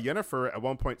also Yennefer at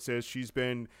one point says she's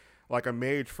been like a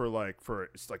mage for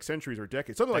centuries or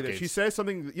decades, something like that. She says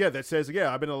something, that says,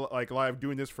 I've been alive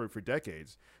doing this for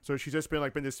decades. So she's just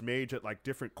been this mage at like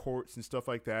different courts and stuff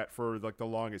like that for like the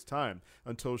longest time,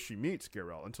 until she meets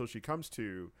Geralt, until she comes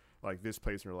to like this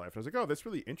place in her life. And I was like, oh, that's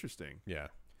really interesting. Yeah.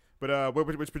 But what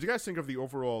do you guys think of the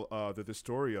overall the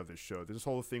story of this show? This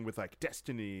whole thing with like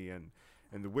destiny and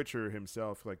the Witcher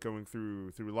himself like going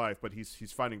through life, but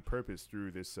he's finding purpose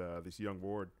through this young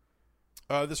ward.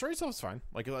 The story itself is fine.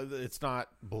 Like, it's not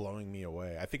blowing me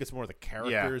away. I think it's more the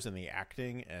characters and the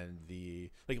acting and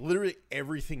the literally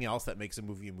everything else that makes a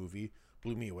movie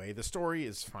blew me away. The story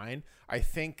is fine. I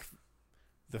think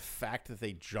the fact that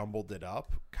they jumbled it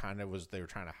up kind of was, they were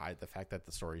trying to hide the fact that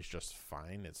the story is just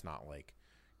fine. It's not like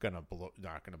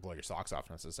not gonna blow your socks off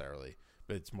necessarily,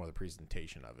 but it's more the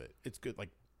presentation of it. It's good. Like,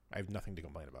 I have nothing to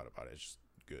complain about it. It's just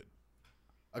good.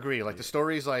 Agree. Like, the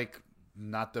story's like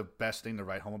not the best thing to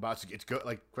write home about. It's good.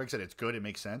 Like Greg said, it's good. It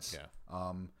makes sense.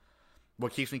 Yeah.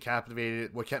 What kept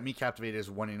me captivated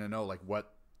is wanting to know like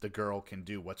what the girl can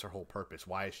do. What's her whole purpose?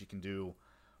 Why she can do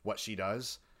what she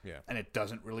does. Yeah. And it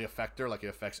doesn't really affect her like it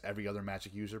affects every other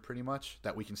Magic user pretty much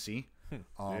that we can see.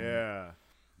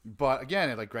 But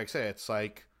again, like Greg said, it's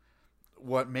like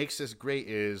what makes this great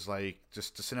is like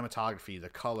just the cinematography, the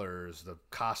colors, the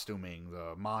costuming,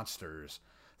 the monsters,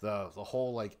 the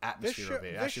whole like atmosphere of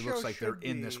it. It actually looks like they're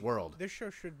in this world. This show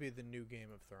should be the new Game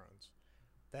of Thrones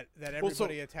that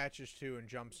everybody attaches to and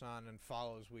jumps on and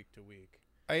follows week to week.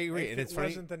 I agree, and it's funny.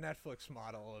 Wasn't the Netflix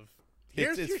model of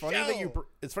it's funny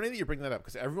that you bring that up,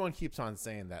 because everyone keeps on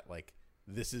saying that like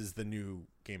this is the new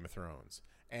Game of Thrones.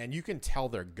 And you can tell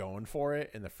they're going for it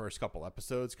in the first couple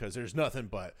episodes, because there's nothing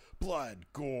but blood,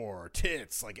 gore,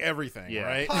 tits, like everything,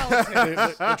 right?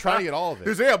 They're trying to get all of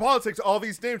it. There's politics, all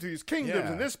these names, these kingdoms,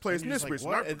 in this place, and this place.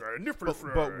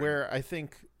 But where I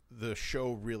think the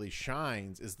show really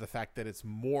shines is the fact that it's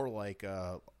more like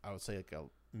I would say like a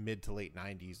mid to late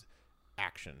 90s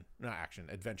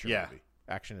adventure movie.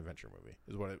 Action adventure movie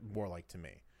is what it more like to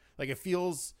me. Like, it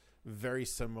feels very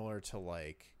similar to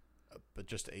like, but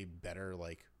just a better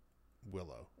like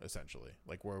Willow, essentially.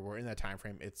 Like, we're in that time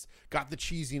frame. It's got the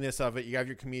cheesiness of it. You have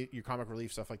your comic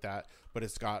relief stuff like that, but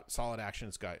it's got solid action.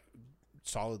 It's got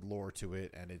solid lore to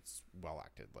it, and it's well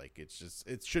acted. Like,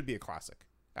 it should be a classic.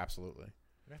 Absolutely.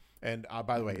 Yeah. And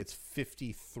by the way, it's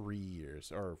 53 years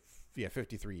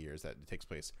that it takes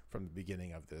place from the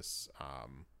beginning of this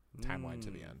timeline to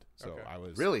the end. So I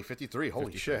was really 53.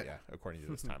 Holy shit! Yeah, according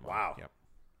to this timeline. Wow. Yep.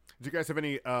 Do you guys have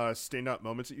any stand-up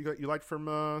moments that you liked from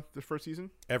the first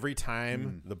season? Every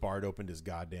time the bard opened his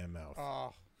goddamn mouth.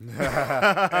 Oh.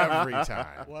 Every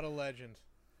time. What a legend.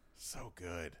 So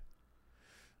good.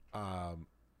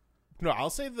 No, I'll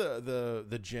say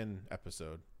the Jin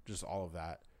episode. Just all of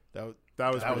that.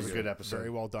 That was a good episode. Very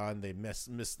well done. They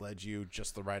misled you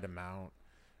just the right amount.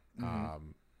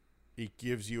 It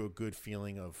gives you a good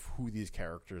feeling of who these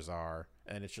characters are,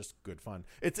 and it's just good fun.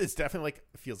 It's definitely like,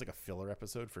 it feels like a filler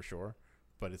episode for sure,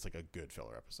 but it's like a good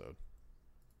filler episode.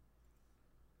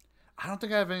 I don't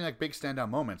think I have any like big standout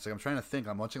moments. Like, I'm trying to think.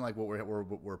 I'm watching like what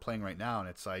we're playing right now, and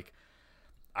it's like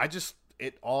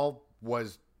it all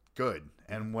was good.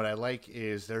 And what I like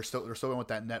is they're still going with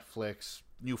that Netflix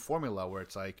new formula where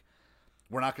it's like,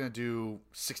 we're not going to do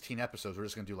 16 episodes. We're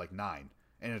just going to do like 9,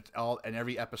 and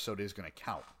every episode is going to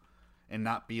count and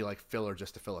not be like filler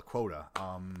just to fill a quota.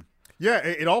 Yeah,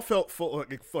 it all felt full,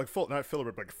 like full, not filler,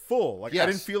 but like full. Like, yes. I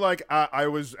didn't feel like I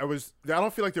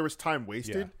don't feel like there was time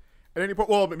wasted at any point.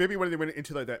 Well, maybe when they went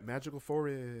into like that magical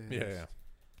forest.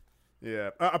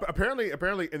 Yeah.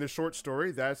 Apparently, in the short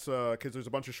story, that's because there's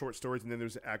a bunch of short stories, and then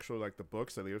there's actual like the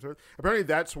books that Leo. Apparently,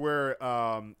 that's where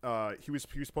he was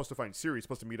supposed to find Ciri. He's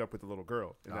supposed to meet up with the little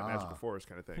girl in that magical forest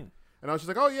kind of thing. And I was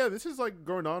just like, oh yeah, this is like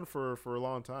going on for a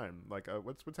long time. Like,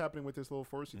 what's happening with this little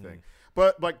Forcey thing?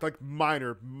 But like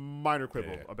minor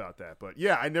quibble about that. But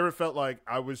yeah, I never felt like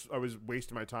I was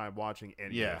wasting my time watching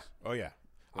any. Yeah. Oh yeah.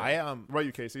 What about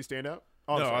you, Casey? Stand out?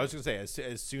 Oh, no, I was gonna say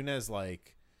as soon as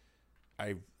like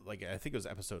I think it was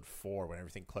episode 4 when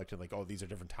everything clicked and like, oh, these are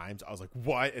different times. I was like,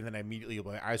 what? And then immediately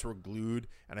my eyes were glued,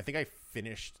 and I think I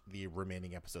finished the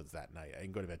remaining episodes that night. I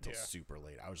didn't go to bed till super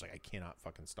late. I was like, I cannot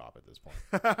fucking stop at this point.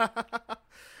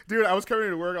 Dude, I was coming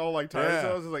to work all like tired,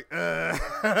 so I was just like,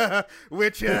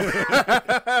 Witcher,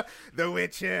 the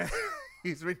Witcher.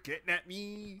 He's been getting at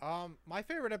me. My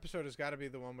favorite episode has got to be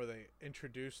the one where they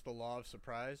introduce the law of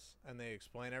surprise and they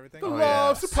explain everything. The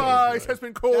law of surprise has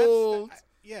been called.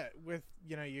 With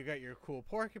you got your cool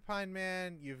porcupine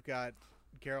man. You've got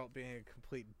Geralt being a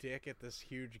complete dick at this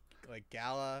huge like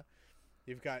gala.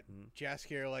 You've got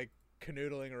Jaskier like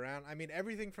canoodling around. I mean,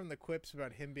 everything from the quips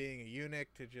about him being a eunuch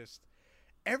to just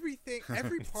everything.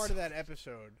 Every part of that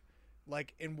episode.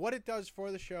 Like, in what it does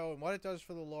for the show and what it does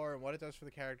for the lore and what it does for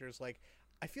the characters, like,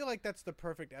 I feel like that's the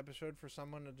perfect episode for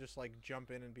someone to just, like, jump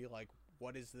in and be like,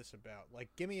 what is this about? Like,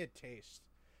 give me a taste,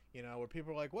 where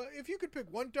people are like, well, if you could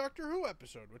pick one Doctor Who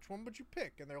episode, which one would you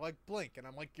pick? And they're like, Blink. And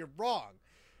I'm like, you're wrong.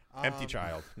 Empty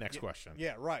Child. Next question.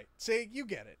 Yeah, right. Say, you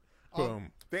get it.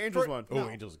 Boom. The Angels one. Oh,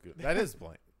 Angels is good. That is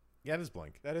Blink. Yeah, it is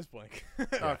Blink. That is Blink.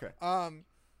 Okay.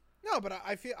 No, but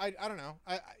I feel I don't know.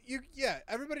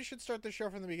 Everybody should start the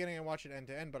show from the beginning and watch it end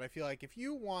to end. But I feel like if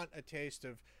you want a taste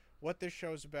of what this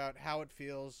show's about, how it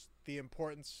feels, the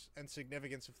importance and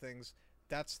significance of things,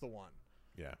 that's the one.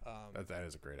 Yeah, that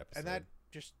is a great episode. And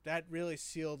that really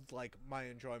sealed like my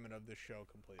enjoyment of this show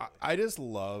completely. I just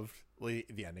loved the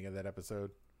ending of that episode.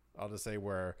 I'll just say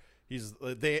where this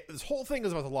whole thing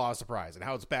is about the law of surprise and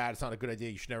how it's bad. It's not a good idea.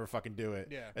 You should never fucking do it.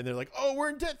 Yeah. And they're like, oh, we're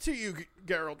in debt to you,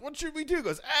 Geralt. What should we do? He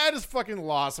goes, add his fucking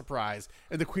law of surprise.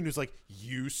 And the queen was like,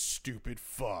 you stupid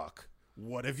fuck.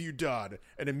 What have you done?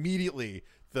 And immediately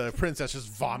the princess just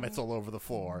vomits all over the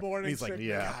floor. And he's like,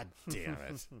 God damn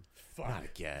it. Fuck. Not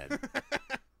again.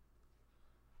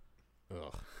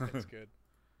 Ugh. That's good.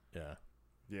 Yeah.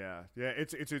 Yeah,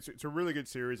 it's a really good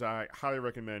series. I highly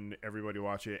recommend everybody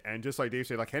watch it. And just like Dave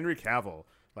said, like Henry Cavill,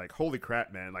 like holy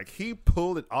crap, man, like he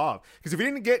pulled it off. Because if he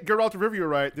didn't get Geralt of Rivia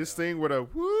right, this thing would have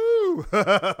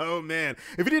oh man.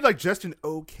 If he did like just an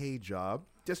okay job,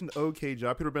 people would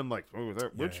have been like, oh,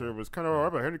 that Witcher was kind of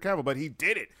hard about Henry Cavill, but he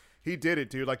did it. He did it,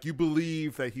 dude. Like you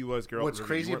believe that he was Geralt. What's of Rivia.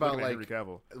 crazy about like Henry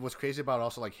Cavill. What's crazy about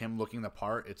also like him looking the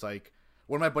part? It's like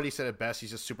one of my buddies said it best.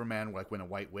 He's just Superman, like with a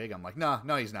white wig. I'm like, no,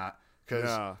 he's not.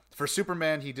 Because for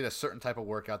Superman, he did a certain type of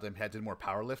workout that did more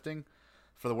powerlifting.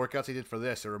 For the workouts he did for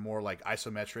this, they were more like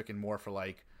isometric and more for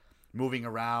like moving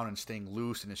around and staying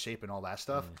loose and in shape and all that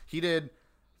stuff. He did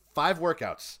 5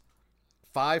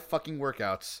 fucking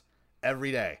workouts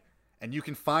every day. And you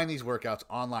can find these workouts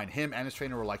online. Him and his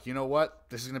trainer were like, you know what?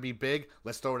 This is going to be big.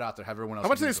 Let's throw it out there. Have everyone else. How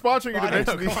much are they sponsoring you to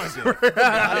mention these?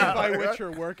 My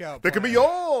Witcher workout. That could be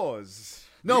yours.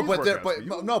 No, These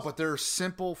but they're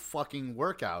simple fucking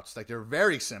workouts. Like they're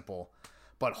very simple,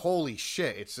 but holy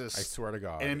shit, it's just. I swear to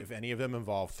God, if any of them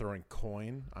involve throwing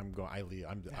coin, I'm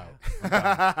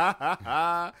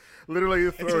out. Literally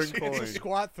throwing coin. It's a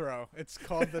squat throw. It's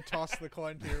called the toss the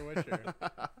coin to your Witcher.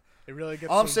 It really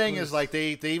gets. All I'm saying is like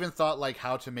they even thought like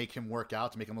how to make him work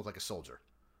out to make him look like a soldier,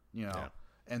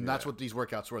 And that's what these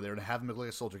workouts were. They were to have him look like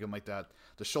a soldier, give him like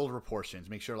the shoulder proportions,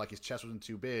 make sure like his chest wasn't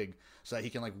too big, so that he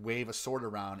can like wave a sword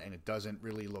around and it doesn't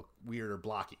really look weird or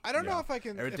blocky. I don't know if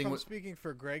I'm speaking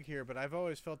for Greg here, but I've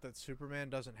always felt that Superman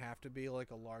doesn't have to be like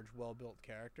a large, well-built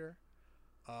character.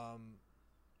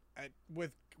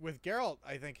 With Geralt,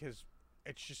 I think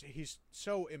he's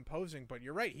so imposing. But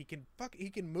you're right, he can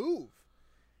move.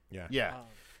 Yeah.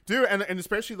 Dude, and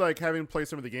especially like having played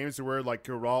some of the games where like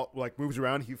Geralt like moves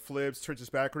around, he flips, turns his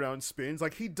back around, spins,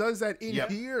 like he does that in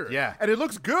here. Yeah, and it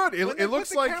looks good. It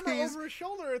looks like he's over his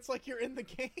shoulder. It's like you're in the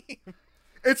game.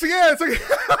 It's like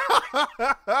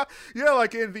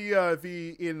like in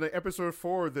the episode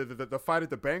 4, the fight at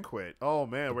the banquet. Oh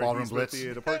man, where ballroom he's blitz.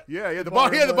 the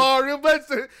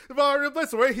ballroom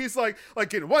blitz. Where he's like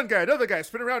getting one guy, another guy,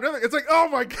 spin around, another. It's like, oh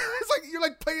my god, it's like you're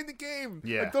like playing the game.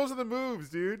 Yeah, like those are the moves,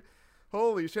 dude.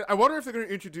 Holy shit! I wonder if they're going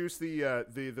to introduce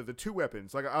the 2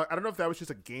 weapons. Like I don't know if that was just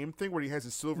a game thing where he has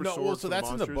a silver sword so for that's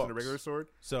the in the monsters books. and a regular sword.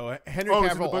 So Henry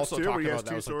Cavill also too, talked he has about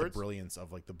that was like the brilliance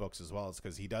of like the books as well, is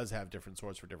because he does have different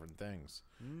swords for different things,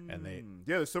 and the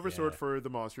silver sword for the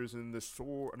monsters and the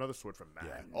sword, another sword for man.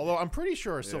 Yeah. Although I'm pretty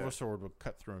sure a silver sword would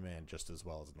cut through a man just as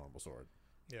well as a normal sword.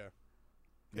 Yeah.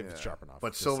 If it's sharp enough.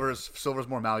 But silver's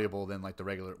more malleable than like the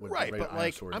regular right. But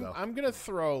like sword, I'm gonna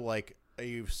throw like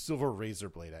a silver razor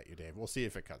blade at you, Dave. We'll see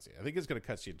if it cuts you. I think it's going to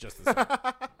cut you just the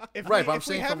same. If Right, we, but I'm if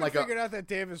we saying from haven't like a- figured out that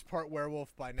Dave is part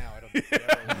werewolf by now, I don't think we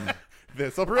ever will.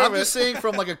 This will prove I'm it. just saying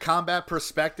from like a combat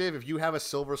perspective, if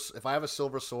I have a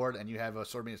silver sword and you have a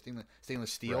sword made of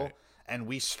stainless steel, Right. and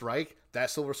we strike, that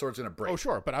silver sword's gonna break. Oh,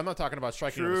 sure, but I'm not talking about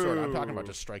striking with a sword. I'm talking True. about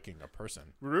just striking a person.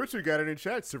 Naruto got it in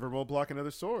chat. Silver won't block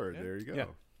another sword. There you go. Yeah.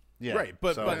 Yeah, Right,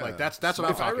 but- so, but- like that's what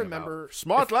I'm If I talking remember,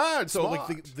 Smart lad. so smart.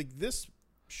 like this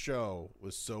show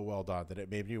was so well done that it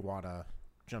made me want to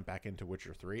jump back into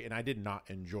Witcher 3, and I did not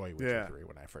enjoy Witcher 3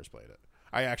 when I first played it.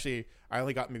 I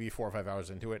only got maybe 4 or 5 hours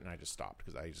into it, and I just stopped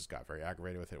because I just got very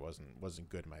aggravated with it. It wasn't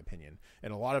good in my opinion,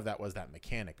 and a lot of that was that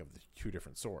mechanic of the two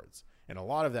different swords, and a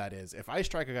lot of that is if I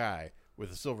strike a guy with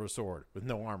a silver sword with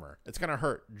no armor, it's gonna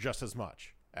hurt just as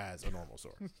much as a normal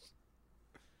sword,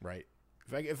 right?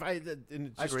 And it I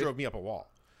just agree. drove me up a wall.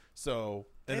 So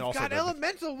and They've also got the-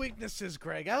 elemental weaknesses,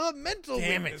 Greg. Elemental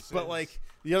Damn it! weaknesses. But like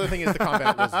the other thing is the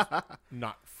combat was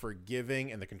not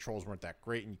forgiving, and the controls weren't that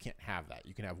great, and you can't have that.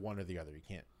 You can have one or the other. You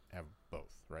can't have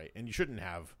both, right? And you shouldn't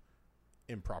have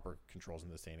improper controls in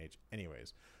this day and age,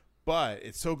 anyways. But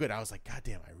it's so good. I was like, God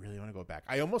damn, I really want to go back.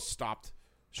 I almost stopped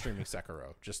streaming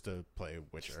Sekiro just to play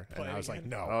Witcher, play and I was it like, again.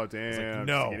 no. Oh I was damn! like,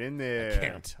 no, get in I there.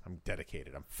 can't. I'm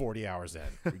dedicated. I'm 40 hours in.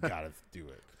 We gotta do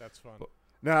it. That's fun.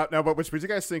 Now, but what do you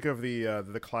guys think of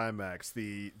the climax,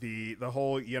 the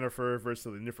whole Yennefer versus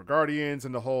the Nilfgaardians,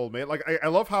 and the whole man? Like, I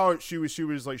love how she was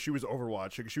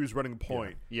Overwatch. Like, she was running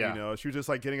point. Yeah. You know, she was just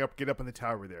like get up in the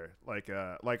tower there, like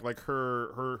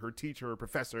her teacher or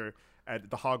professor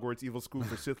at the Hogwarts Evil School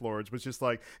for Sith Lords was just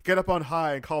like get up on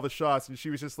high and call the shots, and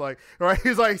she was just like, all right,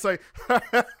 he's like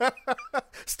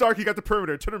Stark, you got the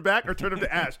perimeter, turn him back or turn him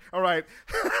to ash. All right,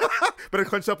 but it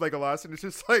clenched up like a loss, and it's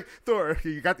just like Thor,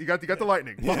 you got the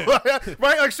lightning, right?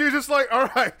 Like she was just like, all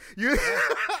right, you.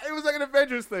 It was like an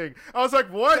Avengers thing. I was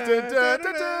like, what?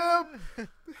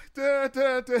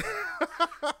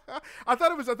 I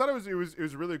thought it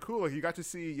was really cool. Like you got to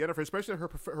see Yennefer, especially her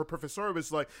professor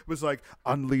was like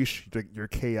unleash your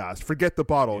chaos, forget the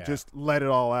bottle, Yeah. just let it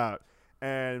all out.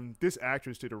 And this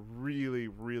actress did a really,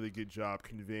 really good job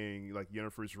conveying like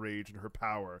Yennefer's rage and her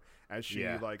power as she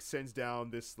like sends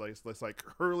down this like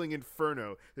hurling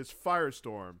inferno, this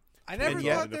firestorm. I never And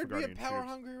yet- thought there'd be a Nilfgaardian troops.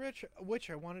 power-hungry witch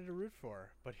I wanted to root for,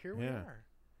 but here we Yeah. are.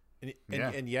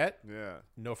 And yet, Yeah,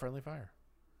 no friendly fire.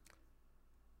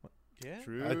 Yeah.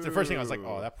 true. The first thing I was like,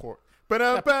 oh, that poor.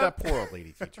 But that poor old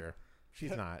lady teacher.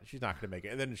 She's not gonna make it.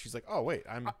 And then she's like, oh wait,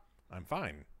 I'm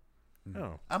fine.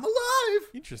 Oh, I'm alive.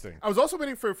 interesting. I was also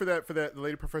waiting for that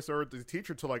lady professor or the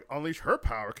teacher to like unleash her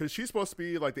power because she's supposed to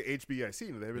be like the HBIC,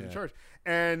 you know, the head in charge,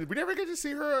 and we never get to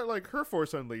see her like her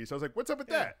force unleashed. I was like, what's up with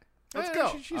that? Let's Yeah, go.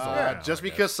 she's Yeah. Just I guess.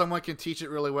 because someone can teach it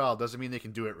really well doesn't mean they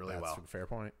can do it really That's well. a fair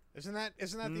point. Isn't that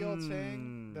the old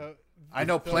saying? I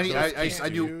know Those plenty. I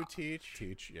can't knew do, teach.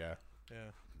 Teach, yeah. Yeah.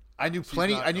 I knew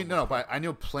plenty. not I knew no, but I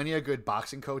knew plenty of good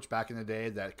boxing coach back in the day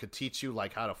that could teach you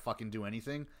like how to fucking do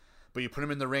anything, but you put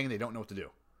them in the ring, they don't know what to do.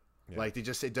 Yeah. Like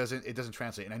it doesn't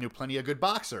translate. And I knew plenty of good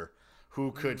boxer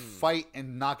who could fight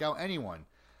and knock out anyone.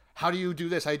 How do you do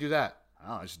this? How do you do that?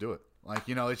 I just do it. Like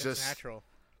it's just natural.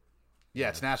 Yeah,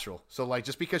 it's natural. So like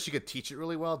just because she could teach it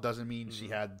really well doesn't mean she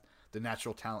had the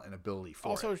natural talent and ability for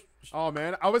Also, it. Oh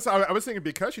man, I was thinking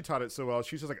because she taught it so well,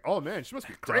 she's just like, oh man, she must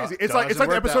be crazy. It's doesn't like the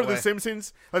work episode that of The way.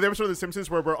 Simpsons, like the episode of The Simpsons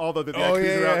where all the Oh, actors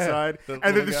yeah, are yeah. outside, The and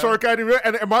then little the guy. short guy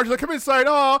and Marge's like, come inside.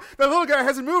 Oh, that little guy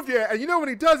hasn't moved yet, and you know when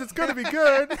he does, it's gonna be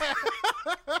good.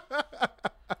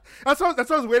 That's what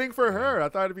I was waiting for her. I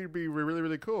thought it'd be really,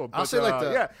 really cool. But, I'll say, like,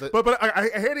 but I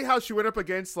hated how she went up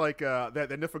against like that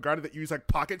Nilfgaardian that used like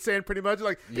pocket sand pretty much.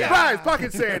 Like, Yeah. surprise,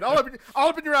 pocket sand, all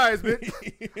up in your eyes, bitch.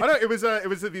 I know it was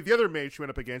the other maid she went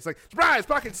up against. Like, surprise,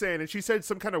 pocket sand, and she said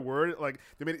some kind of word like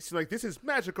they made it seem like this is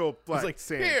magical black it's like,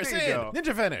 sand. here, There you sand, go.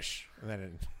 ninja finish. And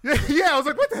then, Yeah, I was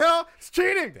like, what the hell? It's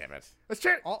cheating. damn it. It's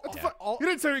cheating. All- What the yeah. fuck? all- You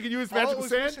didn't say we could use All it magical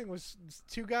was sand. missing was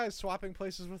two guys swapping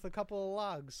places with a couple of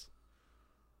logs.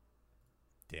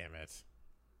 Damn it.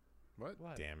 What?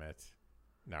 Damn it.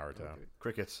 Naruto. Okay.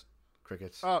 Crickets.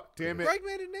 Oh, damn it. Greg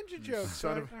made a ninja joke.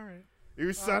 Son So of- all right.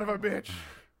 You son of a bitch.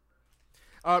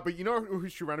 But you know who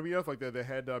she reminded me of? Like the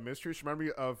head mistress. She reminded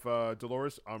me of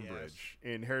Dolores Umbridge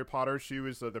in Harry Potter. She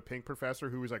was the pink professor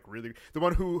who was like really the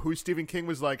one who Stephen King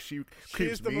was like she She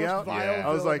creeps is the me most out. vile I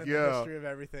was villain like, in the yeah, history of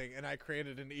everything, and I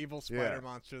created an evil spider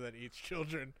monster that eats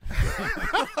children.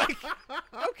 Like,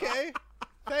 okay,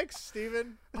 thanks,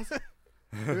 Steven.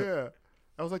 yeah.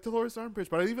 I was like Dolores Umbridge,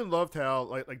 but I even loved how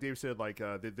like Dave said like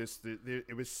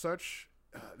it was such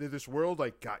this world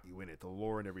like got you in it, the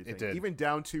lore and everything. It did. Even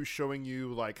down to showing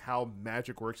you like how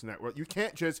magic works in that world. You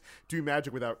can't just do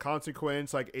magic without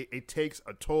consequence. Like it takes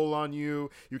a toll on you.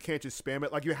 You can't just spam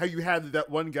it. Like how you had that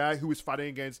one guy who was fighting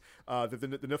against the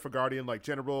Nilfgaardian like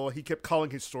general. He kept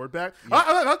calling his sword back.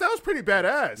 I thought that was pretty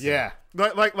badass. Yeah.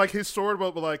 Like his sword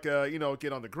will like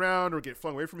get on the ground or get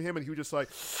flung away from him, and he would just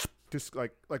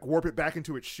warp it back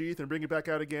into its sheath and bring it back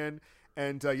out again.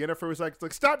 And Yennefer was like,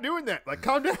 stop doing that. Like,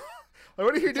 calm down. Like,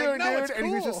 what are you doing, no, dude? it's And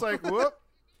he was cool. just like, whoop.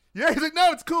 Yeah, he's like,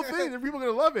 no, it's a cool thing. And people are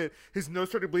gonna love it. His nose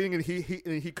started bleeding, and he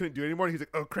couldn't do it anymore. And he's like,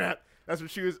 oh crap. That's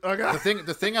what she was. Oh god.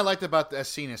 The thing I liked about that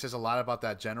scene, it says a lot about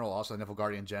that general, also the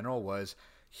Nilfgaardian general, was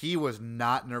he was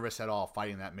not nervous at all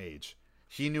fighting that mage.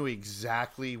 He knew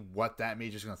exactly what that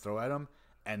mage was going to throw at him,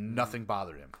 and nothing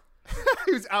bothered him.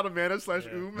 He was out of mana /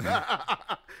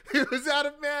 He was out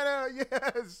of mana.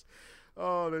 Yes.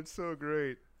 Oh, that's so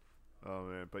great. Oh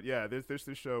man, but yeah, this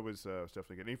show was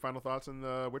definitely good. Any final thoughts on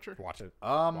The Witcher? Watch it.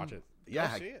 Watch it.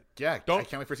 Yeah, Go see it. Yeah, I Don't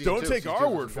can't wait for season 2. Don't take Season our 2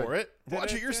 was word good. for it.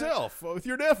 Watch it yourself with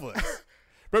your Netflix.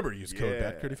 Remember, use code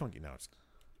Yeah. BadCurdyFunky. Now,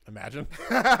 imagine.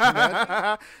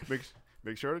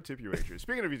 Make sure to tip your waitress.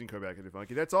 Speaking of using code Back into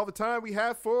Funky, that's all the time we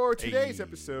have for today's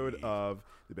episode of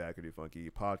the Back into Funky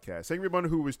podcast. Thank you everyone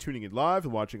who was tuning in live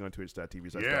and watching on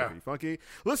twitch.tv/BackIntoFunky,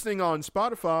 listening on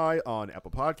Spotify, on Apple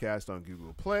Podcast, on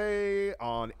Google Play,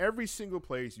 on every single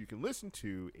place you can listen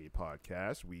to a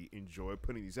podcast. We enjoy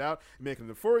putting these out and making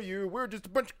them for you. We're just a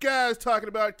bunch of guys talking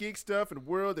about geek stuff and a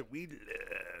world that we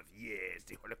love. Yes,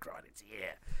 the Holocronics,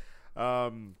 yeah.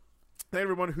 Thank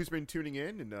everyone who's been tuning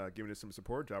in and giving us some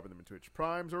support, dropping them in Twitch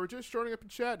Primes, or just joining up in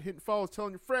chat, hitting follows,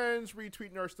 telling your friends,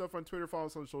 retweeting our stuff on Twitter, follow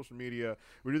us on social media.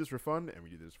 We do this for fun, and we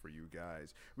do this for you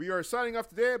guys. We are signing off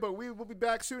today, but we will be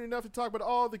back soon enough to talk about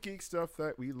all the geek stuff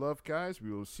that we love, guys.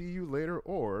 We will see you later,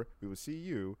 or we will see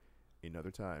you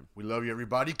another time. We love you,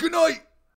 everybody. Good night.